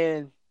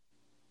 and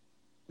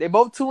they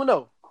both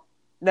 2-0.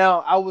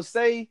 Now I would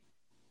say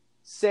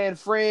San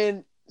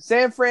Fran.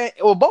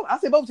 Well, both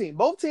teams.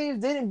 Both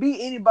teams didn't beat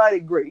anybody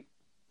great,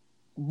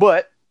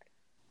 but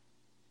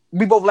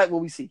we both like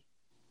what we see.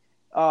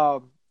 I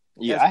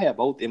have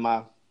both in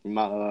my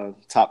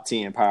top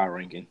 10 power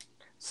ranking.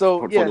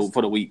 So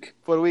for the week.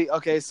 For the week,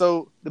 okay.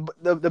 So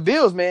the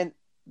Bills, man,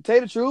 to tell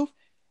you the truth,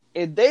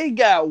 if they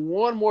got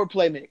one more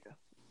playmaker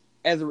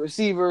as a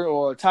receiver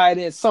or a tight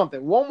end,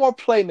 something, one more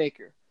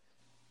playmaker,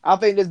 I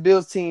think this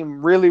Bills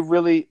team really,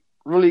 really,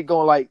 really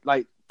gonna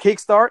like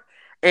kickstart.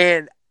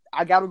 And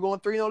I got them going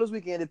 3-0 this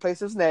weekend. They play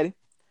Cincinnati,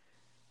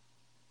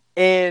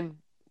 and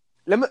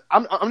I'm just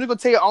gonna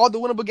tell you all the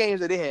winnable games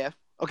that they have.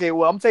 Okay,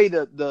 well I'm gonna tell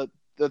you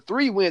the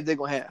 3 wins they're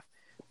gonna have: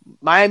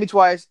 Miami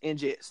twice and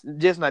Jets.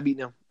 Jets not beating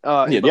them.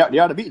 They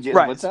ought to beat Jets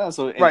right. one time.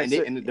 So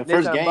in the they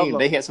first game Buffalo.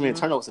 they had so many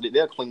turnovers, so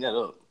they'll clean that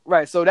up.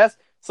 Right. So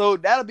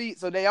that'll be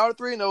they are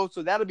 3-0.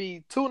 So that'll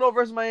be 2-0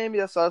 versus Miami.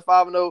 That's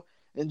 5-0,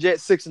 and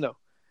Jets 6-0.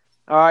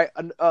 All right.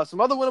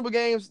 Some other winnable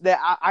games that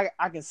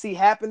I can see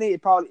happening.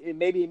 It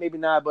maybe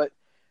not, but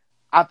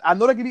I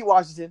know they can beat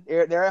Washington.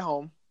 They're at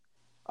home.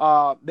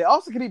 They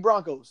also can beat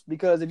Broncos,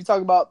 because if you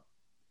talk about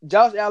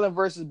Josh Allen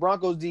versus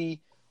Broncos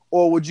D,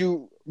 or would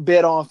you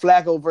bet on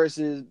Flacco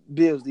versus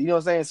Bills D? You know what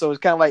I'm saying? So it's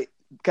kind of like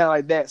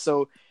that.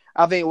 So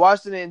I think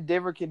Washington and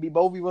Denver can be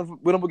both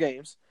winnable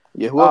games.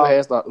 Yeah, whoever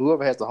has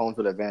the home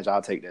field advantage,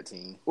 I'll take that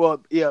team.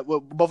 Well, yeah,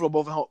 Buffalo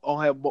both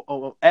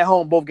at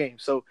home both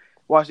games. So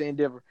Washington and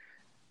Denver.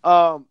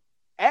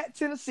 At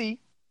Tennessee,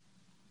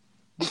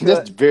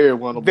 That's very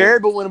winnable. Very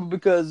winnable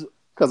because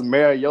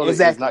Mariota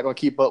is not going to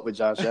keep up with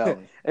Josh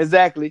Allen.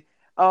 Exactly.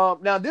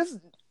 Now this,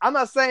 I'm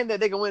not saying that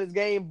they can win this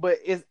game, but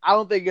I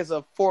don't think it's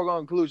a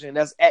foregone conclusion.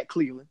 That's at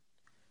Cleveland.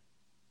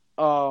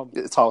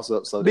 It's toss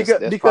up, so that's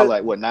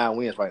probably like 9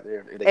 wins right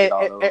there. If they get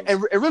all those.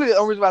 And really, the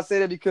only reason why I say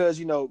that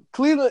because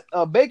Cleveland,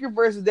 Baker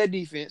versus that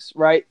defense,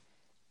 right?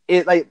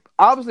 It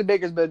obviously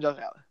Baker's better than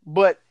Josh Allen,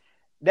 but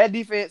that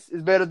defense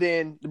is better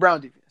than the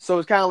Brown defense. So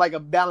it's kind of like a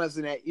balance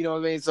in that. You know what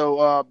I mean?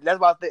 So that's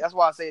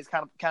why I say it's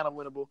kind of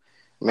winnable.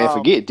 Man,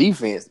 forget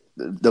defense.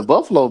 The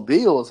Buffalo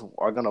Bills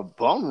are gonna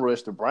bum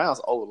rush the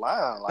Browns' O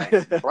line. Like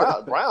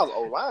Browns'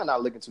 O line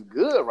not looking too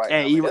good right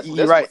now.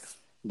 You're right.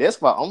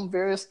 That's why I'm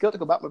very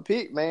skeptical about my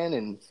pick, man.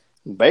 And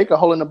Baker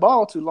holding the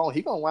ball too long,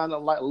 he gonna wind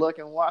up like Luck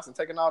and Watson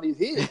taking all these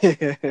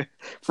hits.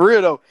 For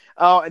real though.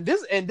 And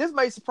this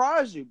may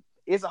surprise you.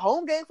 It's a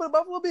home game for the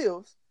Buffalo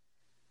Bills,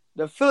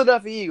 the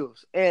Philadelphia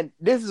Eagles, and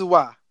this is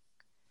why.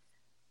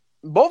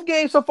 Both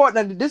games so far.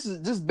 Now this is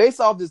just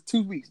based off this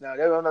 2 weeks. Now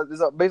this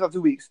is based off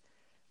 2 weeks.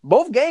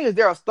 Both games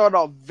there are started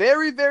off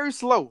very, very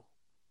slow.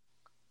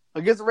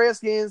 Against the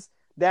Redskins,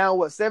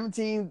 down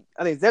 17?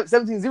 I think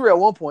 17-0 at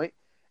one point.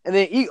 And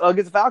then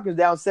against the Falcons,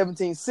 down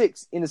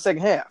 17-6 in the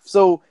second half.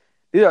 So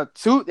there are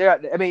two.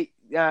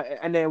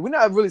 And then we're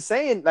not really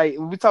saying, like,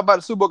 when we talk about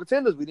the Super Bowl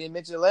contenders, we didn't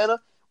mention Atlanta,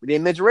 we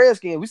didn't mention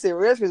Redskins. We said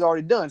Redskins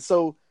already done.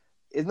 So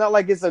it's not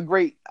like it's a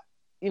great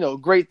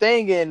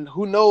thing. And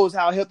who knows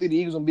how healthy the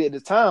Eagles will be at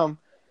this time.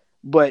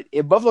 But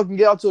if Buffalo can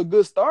get out to a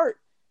good start,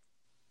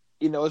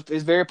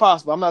 it's very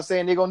possible. I'm not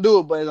saying they're gonna do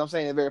it, but I'm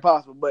saying it's very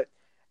possible. But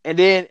and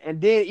then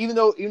even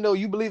though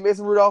you believe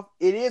Mason Rudolph,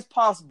 it is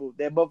possible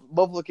that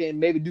Buffalo can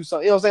maybe do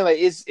something. You know what I'm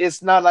saying? Like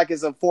it's not like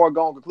it's a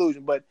foregone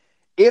conclusion. But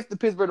if the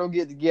Pittsburgh don't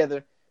get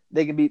together,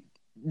 they can be.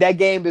 That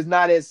game is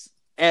not it's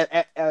not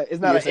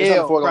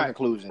a foregone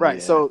conclusion. Right.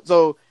 Yeah.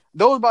 So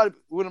those about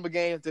winnable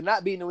games to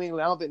not beat New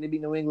England. I don't think they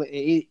beat New England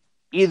in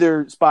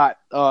either spot.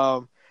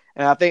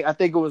 And I think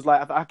it was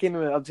like I can't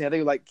remember. I think it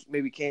was like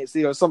maybe Kansas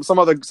City or some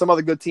other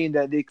good team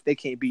that they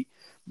can't beat.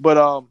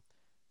 But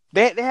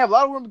they have a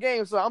lot of winnable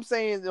games. So I'm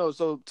saying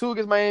so 2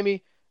 against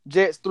Miami,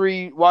 Jets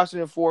 3,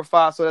 Washington 4,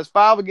 5. So that's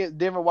 5 against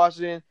Denver,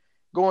 Washington,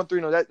 going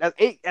 3. That's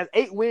 8. That's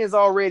 8 wins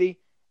already.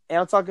 And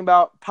I'm talking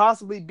about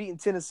possibly beating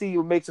Tennessee,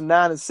 will make them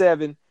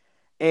 9-7.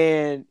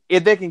 And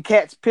if they can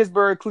catch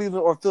Pittsburgh,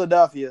 Cleveland, or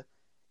Philadelphia,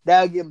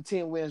 that'll give them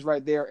 10 wins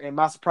right there. And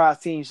my surprise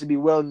team should be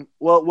well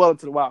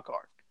into the wild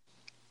card.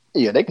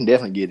 Yeah, they can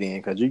definitely get in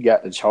because you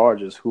got the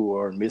Chargers who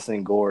are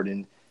missing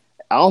Gordon.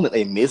 I don't think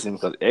they miss him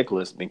because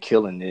Eckler's been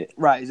killing it.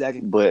 Right,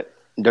 exactly. But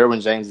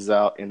Derwin James is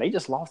out, and they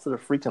just lost to the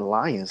freaking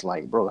Lions.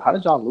 Like, bro, how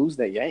did y'all lose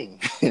that game?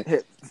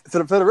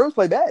 So the Rivers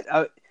played bad.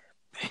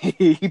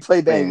 He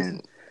played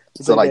bad.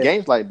 So like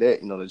games like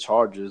that, the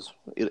Chargers,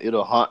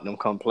 it'll haunt them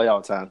come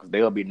playoff time because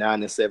they'll be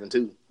 9-7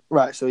 too.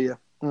 Right. So yeah.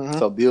 Mm-hmm.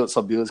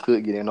 So Bills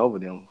could get in over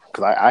them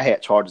because I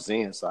had Chargers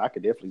in, so I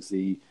could definitely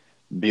see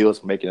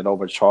Bills making it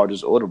over the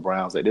Chargers or the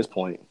Browns at this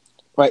point.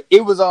 Right.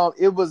 It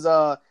was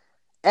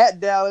at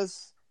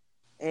Dallas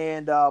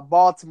and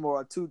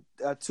Baltimore, two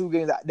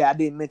games that I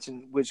didn't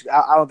mention, which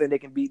I don't think they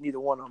can beat neither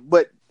one of them.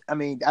 But I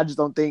mean, I just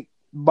don't think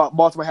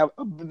Baltimore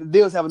the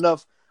Bills have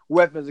enough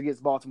weapons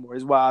against Baltimore.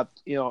 Is why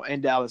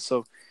and Dallas.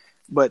 So,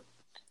 but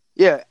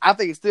yeah, I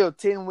think it's still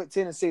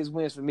 10-6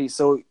 wins for me.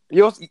 So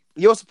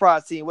your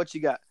surprise team, what you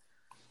got?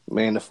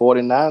 Man, the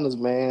 49ers,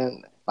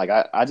 man, like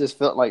I just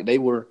felt like they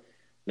were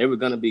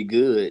going to be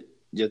good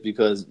just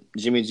because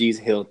Jimmy G's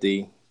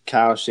healthy.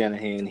 Kyle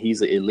Shanahan,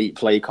 he's an elite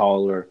play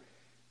caller.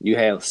 You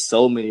have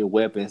so many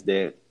weapons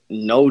that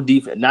no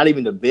defense, not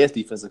even the best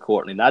defensive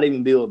coordinator, not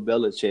even Bill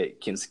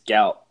Belichick can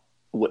scout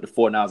what the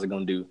 49ers are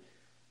going to do.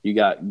 You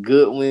got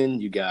Goodwin,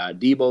 you got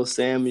Deebo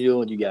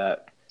Samuel, you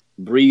got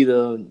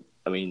Breida.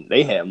 I mean,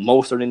 they had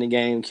Mostert in the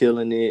game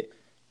killing it.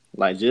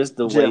 Like just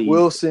the way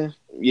Wilson.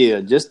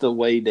 Yeah, just the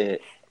way that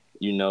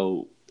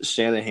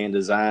Shanahan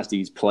designs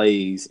these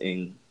plays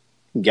and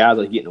guys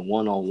are getting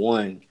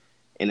one-on-one.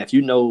 And if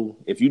you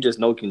just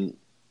know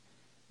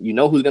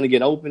who's going to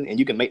get open and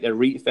you can make that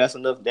read fast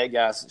enough, that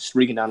guy's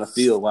streaking down the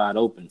field wide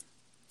open.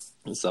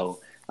 And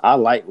so I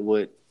like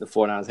what the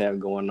 49ers have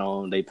going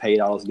on. They paid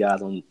all those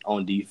guys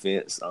on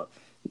defense.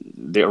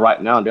 They're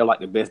like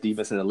the best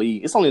defense in the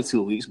league. It's only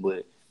 2 weeks,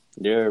 but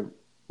they're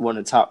one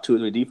of the top 2 or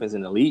 3 defense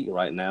in the league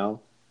right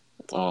now.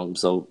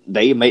 So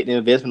they make the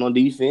investment on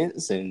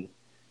defense, and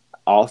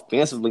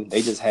offensively,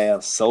 they just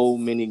have so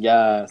many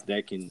guys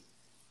that can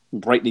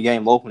break the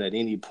game open at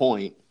any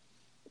point,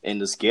 and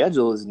the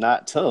schedule is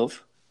not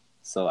tough.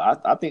 So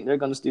I think they're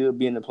going to still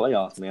be in the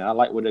playoffs, man. I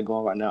like where they're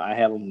going right now. I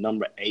have them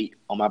number 8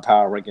 on my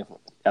power ranking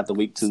after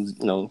week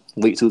 2.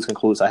 Week 2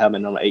 concludes. I have them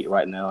at number 8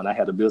 right now, and I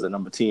have the Bills at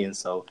number 10.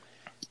 So,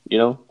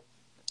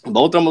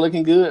 both of them are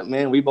looking good,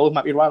 man. We both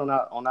might be right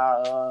on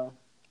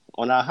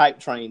our hype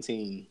train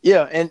team.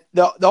 Yeah, and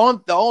the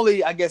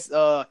only I guess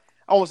I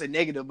won't say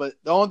negative, but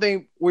the only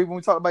thing when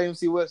we talked about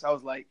NFC West, I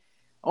was like,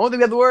 the only thing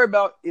we have to worry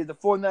about is the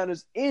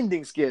 49ers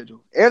ending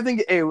schedule.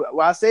 Everything,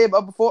 what I say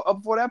up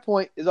before that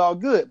point is all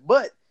good.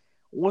 But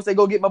once they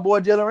go get my boy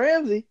Jalen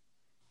Ramsey,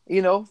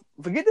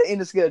 forget the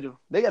end of schedule.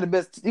 They got the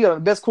best. You got the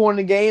best corner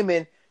in the game,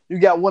 and you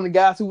got one of the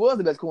guys who was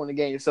the best corner in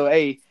the game. So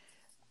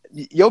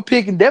your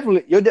pick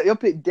definitely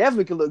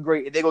could look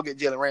great if they go get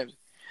Jalen Ramsey.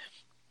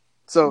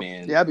 So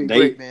man, that'd be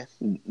great, man.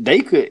 They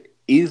could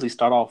easily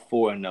start off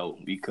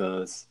 4-0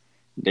 because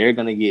they're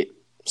gonna get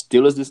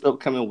Steelers this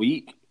upcoming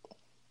week.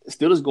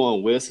 Steelers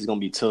going west is gonna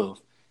be tough.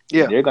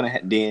 Yeah, they're gonna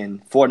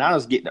then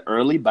 49ers get the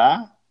early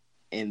bye,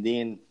 and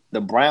then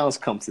the Browns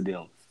come to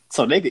them,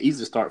 so they could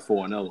easily start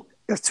 4-0.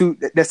 That's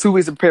 2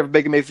 weeks to prepare for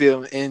Baker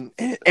Mayfield and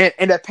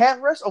that pass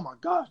rush. Oh my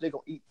gosh, they're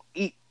gonna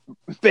eat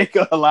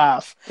Baker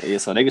alive. Yeah,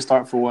 so they can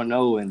start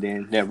 4-0, and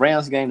then that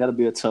Rams game, that'll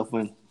be a tough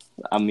one.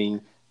 I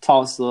mean,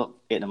 toss up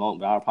at the moment,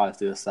 but I'll probably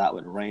still side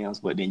with the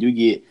Rams. But then you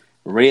get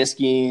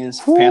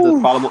Redskins,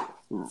 Panthers.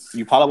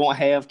 You probably won't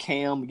have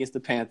Cam against the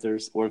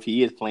Panthers, or if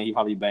he is playing, he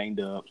probably banged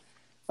up.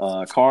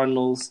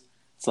 Cardinals.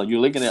 So you're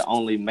looking at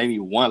only maybe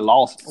one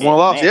loss.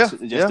 Just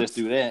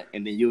do that,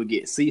 and then you'll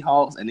get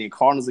Seahawks, and then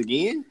Cardinals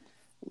again.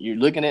 You're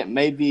looking at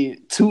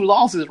maybe 2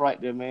 losses right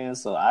there, man.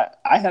 So I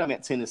had them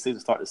at 10-6 to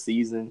start the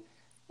season,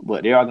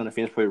 but they are going to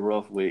finish pretty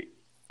rough with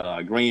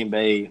Green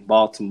Bay,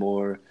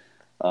 Baltimore.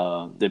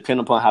 Depending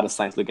upon how the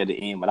Saints look at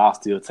the end, but I'll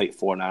still take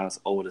 49ers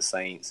over the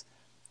Saints.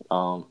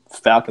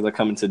 Falcons are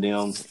coming to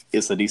them.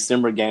 It's a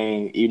December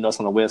game, even though it's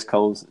on the West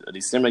Coast. A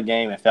December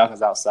game and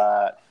Falcons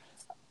outside.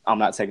 I'm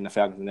not taking the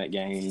Falcons in that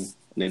game. And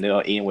then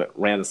they'll end with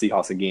Rams and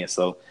Seahawks again.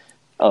 So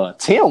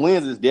 10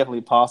 wins is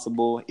definitely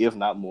possible, if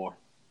not more.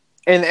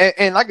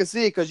 And I can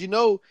see it because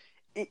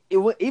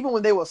even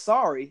when they were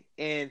sorry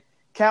and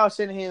Kyle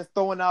Shanahan's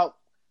throwing out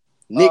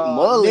Nick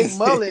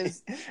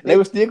Mullins, they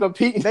were still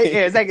competing.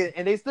 Exactly,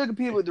 and they still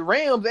competed with the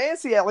Rams and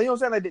Seattle. You know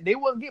what I'm saying? Like they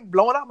wasn't getting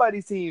blown out by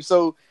these teams.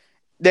 So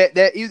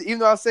that even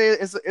though I say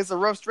it's a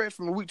rough stretch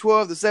from week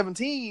 12 to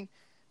 17,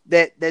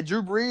 that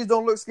Drew Brees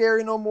don't look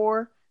scary no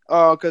more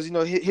because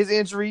his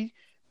injury.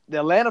 The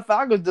Atlanta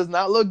Falcons does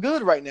not look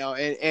good right now,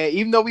 and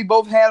even though we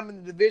both had them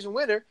in the division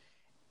winner,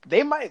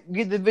 they might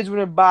get the division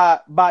winner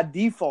by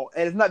default,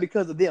 and it's not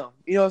because of them.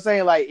 You know what I'm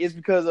saying? Like it's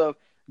because of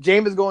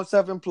Jameis going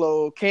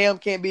self-implode, Cam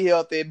can't be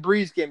healthy,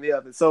 Brees can't be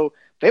healthy. So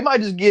they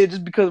might just get it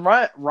just because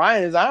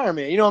Ryan is Iron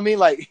Man. You know what I mean?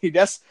 Like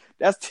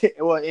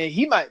and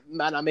he might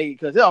not make it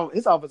because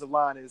his offensive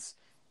line is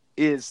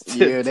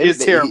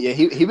terrible.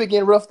 He been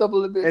getting roughed up a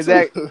little bit.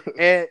 Exactly. Too.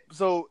 And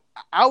so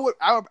I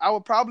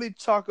would probably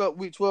chalk up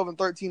week 12 and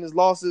 13 as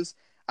losses.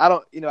 I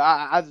don't,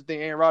 I just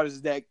think Aaron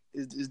Rodgers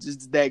is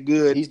just that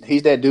good.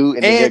 He's that dude,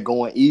 and then they're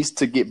going east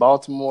to get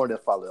Baltimore. They'll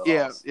follow.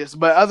 Yes.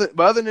 But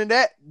other than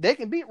that, they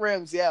can beat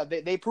Rams. Yeah,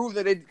 they proved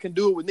that they can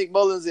do it with Nick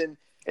Mullins and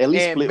at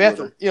least split with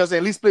them. You know what I'm saying?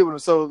 At least split with them.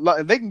 So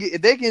if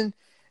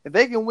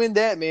they can win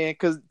that, man,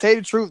 because tell you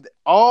the truth,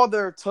 all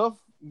their tough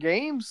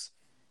games,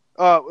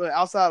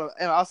 outside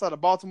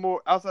of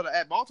Baltimore,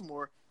 at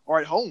Baltimore, are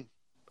at home.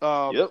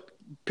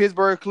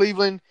 Pittsburgh,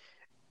 Cleveland.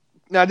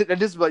 Now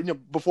this is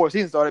before the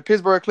season started.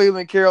 Pittsburgh,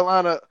 Cleveland,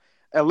 Carolina,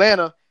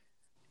 Atlanta,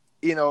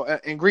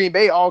 and Green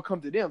Bay all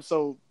come to them.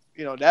 So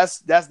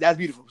that's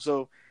beautiful.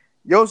 So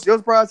your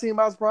surprise team,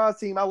 my surprise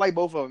team. I like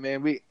both of them,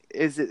 man.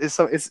 It's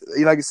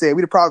like you said,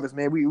 we the prophets,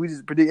 man. We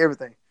just predict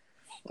everything.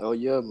 Oh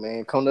yeah,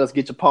 man. Come to us,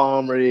 get your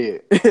palm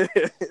red.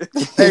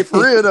 Hey,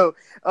 for real though.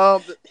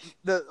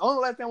 The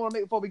only last thing I want to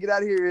make before we get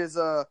out of here is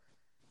the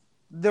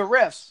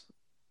refs.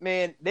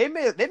 Man, they're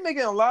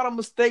making a lot of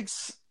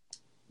mistakes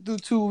through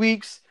 2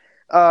 weeks.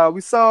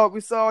 We saw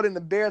it in the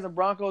Bears and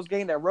Broncos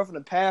game, that roughing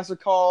the passer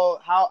call.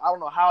 I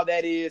don't know how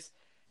that is.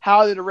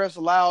 How did the refs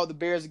allow the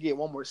Bears to get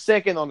one more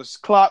second on the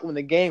clock when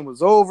the game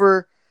was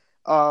over?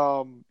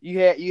 You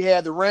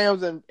had the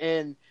Rams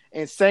and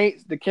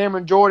Saints, the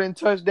Cameron Jordan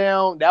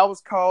touchdown that was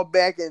called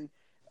back, and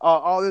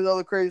all this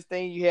other crazy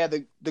thing. You had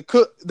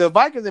the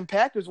Vikings and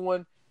Packers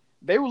one.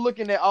 They were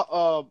looking at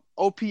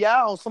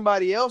OPI on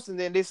somebody else, and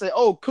then they say,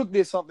 "Oh, Cook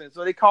did something,"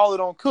 so they call it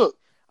on Cook.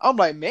 I'm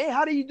like, man,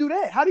 how do you do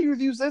that? How do you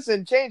review this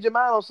and change your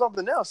mind on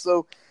something else?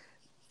 So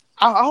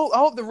I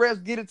hope the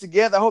refs get it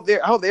together. I hope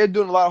they're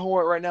doing a lot of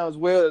homework right now as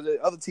well as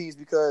the other teams,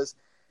 because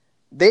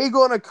they're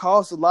going to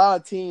cost a lot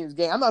of teams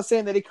game. I'm not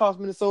saying that it cost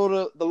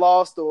Minnesota the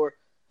loss or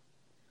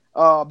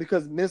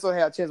because Minnesota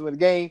had a chance to win the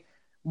game,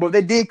 but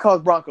they did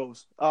cost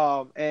Broncos.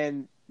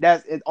 And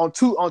that's it, on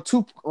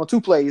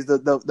two plays.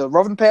 The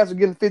roughing pass was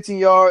getting 15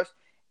 yards,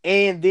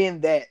 and then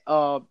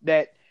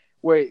that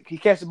where he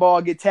catch the ball,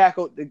 get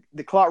tackled,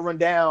 the clock run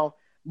down,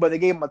 but they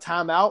gave him a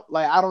timeout.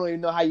 Like, I don't even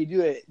know how you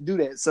do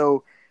that.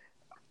 So,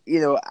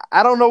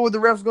 I don't know what the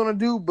refs going to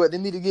do, but they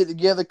need to get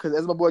together, because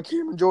as my boy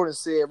Cameron Jordan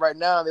said, right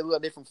now they look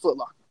like they're from Foot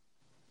Locker.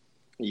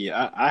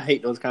 Yeah, I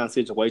hate those kind of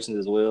situations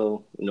as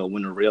well.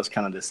 When the refs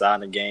kind of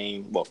decide the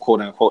game, well,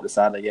 quote unquote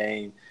decide the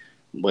game.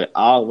 But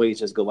I always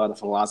just go by the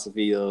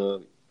philosophy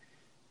of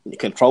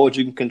control what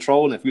you can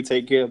control, and if you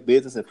take care of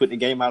business and put the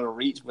game out of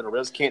reach, but the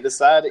refs can't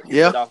decide it, you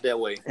get off that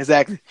way.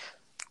 Exactly.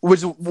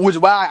 Which is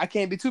why I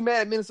can't be too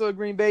mad at Minnesota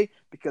Green Bay,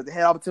 because they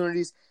had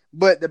opportunities.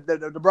 But the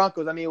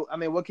Broncos, I mean,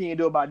 what can you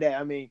do about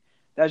that?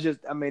 That's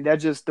just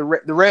the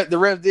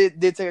refs did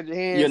take it to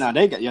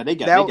hands. Yeah, they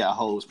got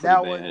holes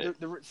pretty bad.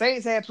 The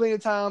Saints had plenty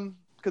of time,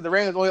 because the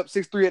Rams were only up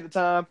 6-3 at the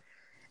time,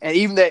 and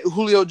even that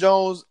Julio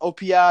Jones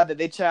OPI that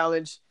they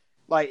challenged,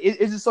 like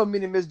it's just so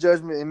many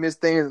misjudgments and missed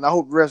things, and I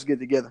hope the refs get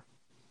together.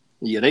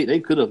 Yeah, they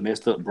could have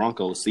messed up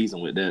Broncos'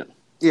 season with that.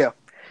 Yeah.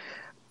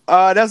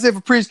 That's it for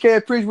Preach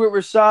Cast. Preach with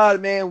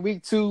Rashad, man.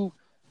 Week 2,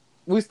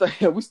 we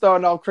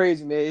starting off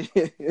crazy, man.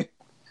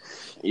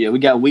 Yeah, we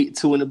got week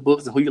 2 in the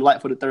books. And who you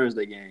like for the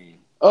Thursday game?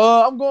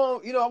 I'm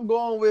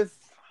going with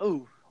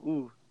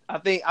I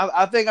think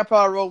I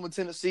probably roll with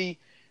Tennessee.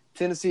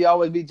 Tennessee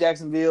always beat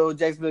Jacksonville.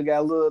 Jacksonville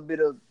got a little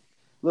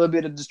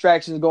bit of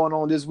distractions going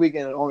on this week,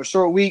 and on a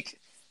short week,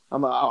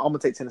 I'm gonna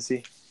take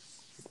Tennessee.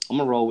 I'm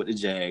gonna roll with the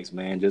Jags,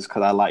 man, just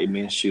because I like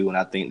Minshew and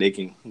I think they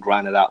can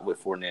grind it out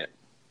with Fournette.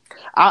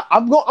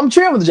 I'm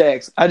cheering for the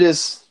Jags. I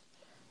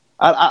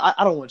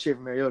don't want to cheer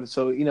for Mariota,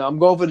 so I'm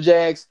going for the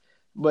Jags.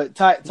 But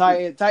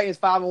Titans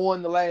 5-1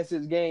 in the last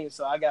 6 games,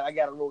 so I got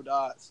to roll the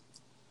odds.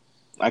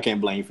 I can't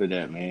blame you for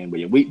that, man. But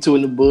yeah, week 2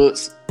 in the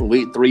books,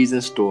 week 3's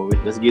in store.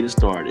 Let's get it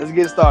started.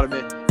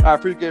 Man. All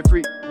right, pretty good.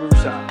 We're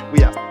Rashad.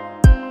 We out.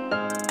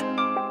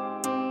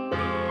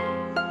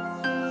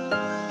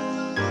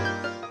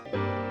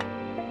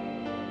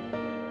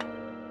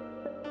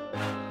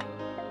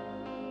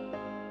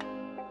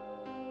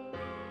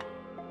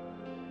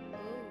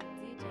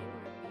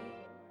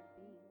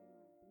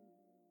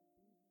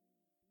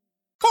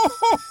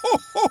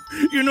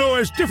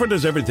 As different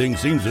as everything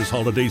seems this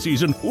holiday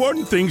season,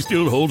 one thing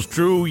still holds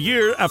true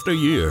year after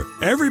year.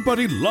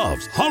 Everybody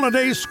loves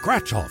holiday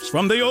scratch-offs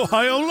from the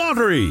Ohio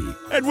Lottery.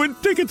 And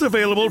with tickets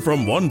available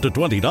from $1 to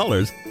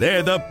 $20,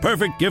 they're the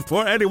perfect gift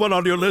for anyone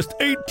on your list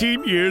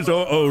 18 years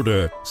or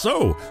older.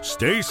 So,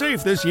 stay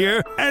safe this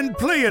year and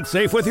play it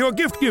safe with your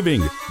gift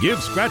giving.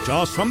 Give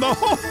scratch-offs from the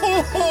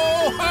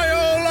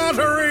Ohio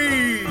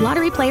Lottery!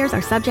 Lottery players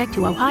are subject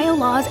to Ohio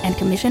laws and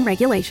commission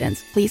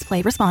regulations. Please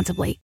play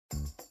responsibly.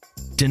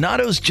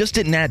 Donato's just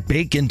didn't add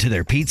bacon to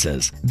their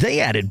pizzas. They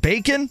added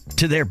bacon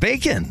to their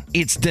bacon.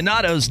 It's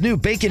Donato's new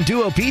Bacon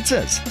Duo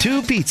pizzas.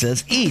 2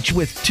 pizzas, each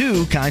with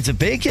 2 kinds of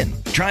bacon.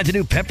 Try the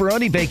new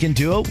Pepperoni Bacon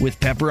Duo with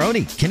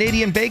pepperoni,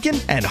 Canadian bacon,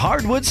 and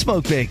hardwood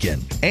smoked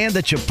bacon. And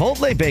the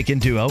Chipotle Bacon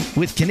Duo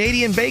with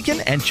Canadian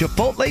bacon and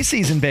Chipotle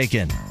seasoned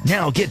bacon.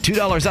 Now get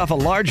 $2 off a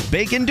large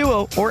Bacon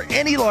Duo or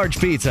any large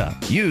pizza.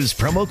 Use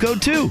promo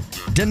code 2.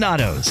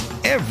 Donato's.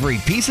 Every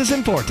piece is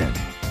important.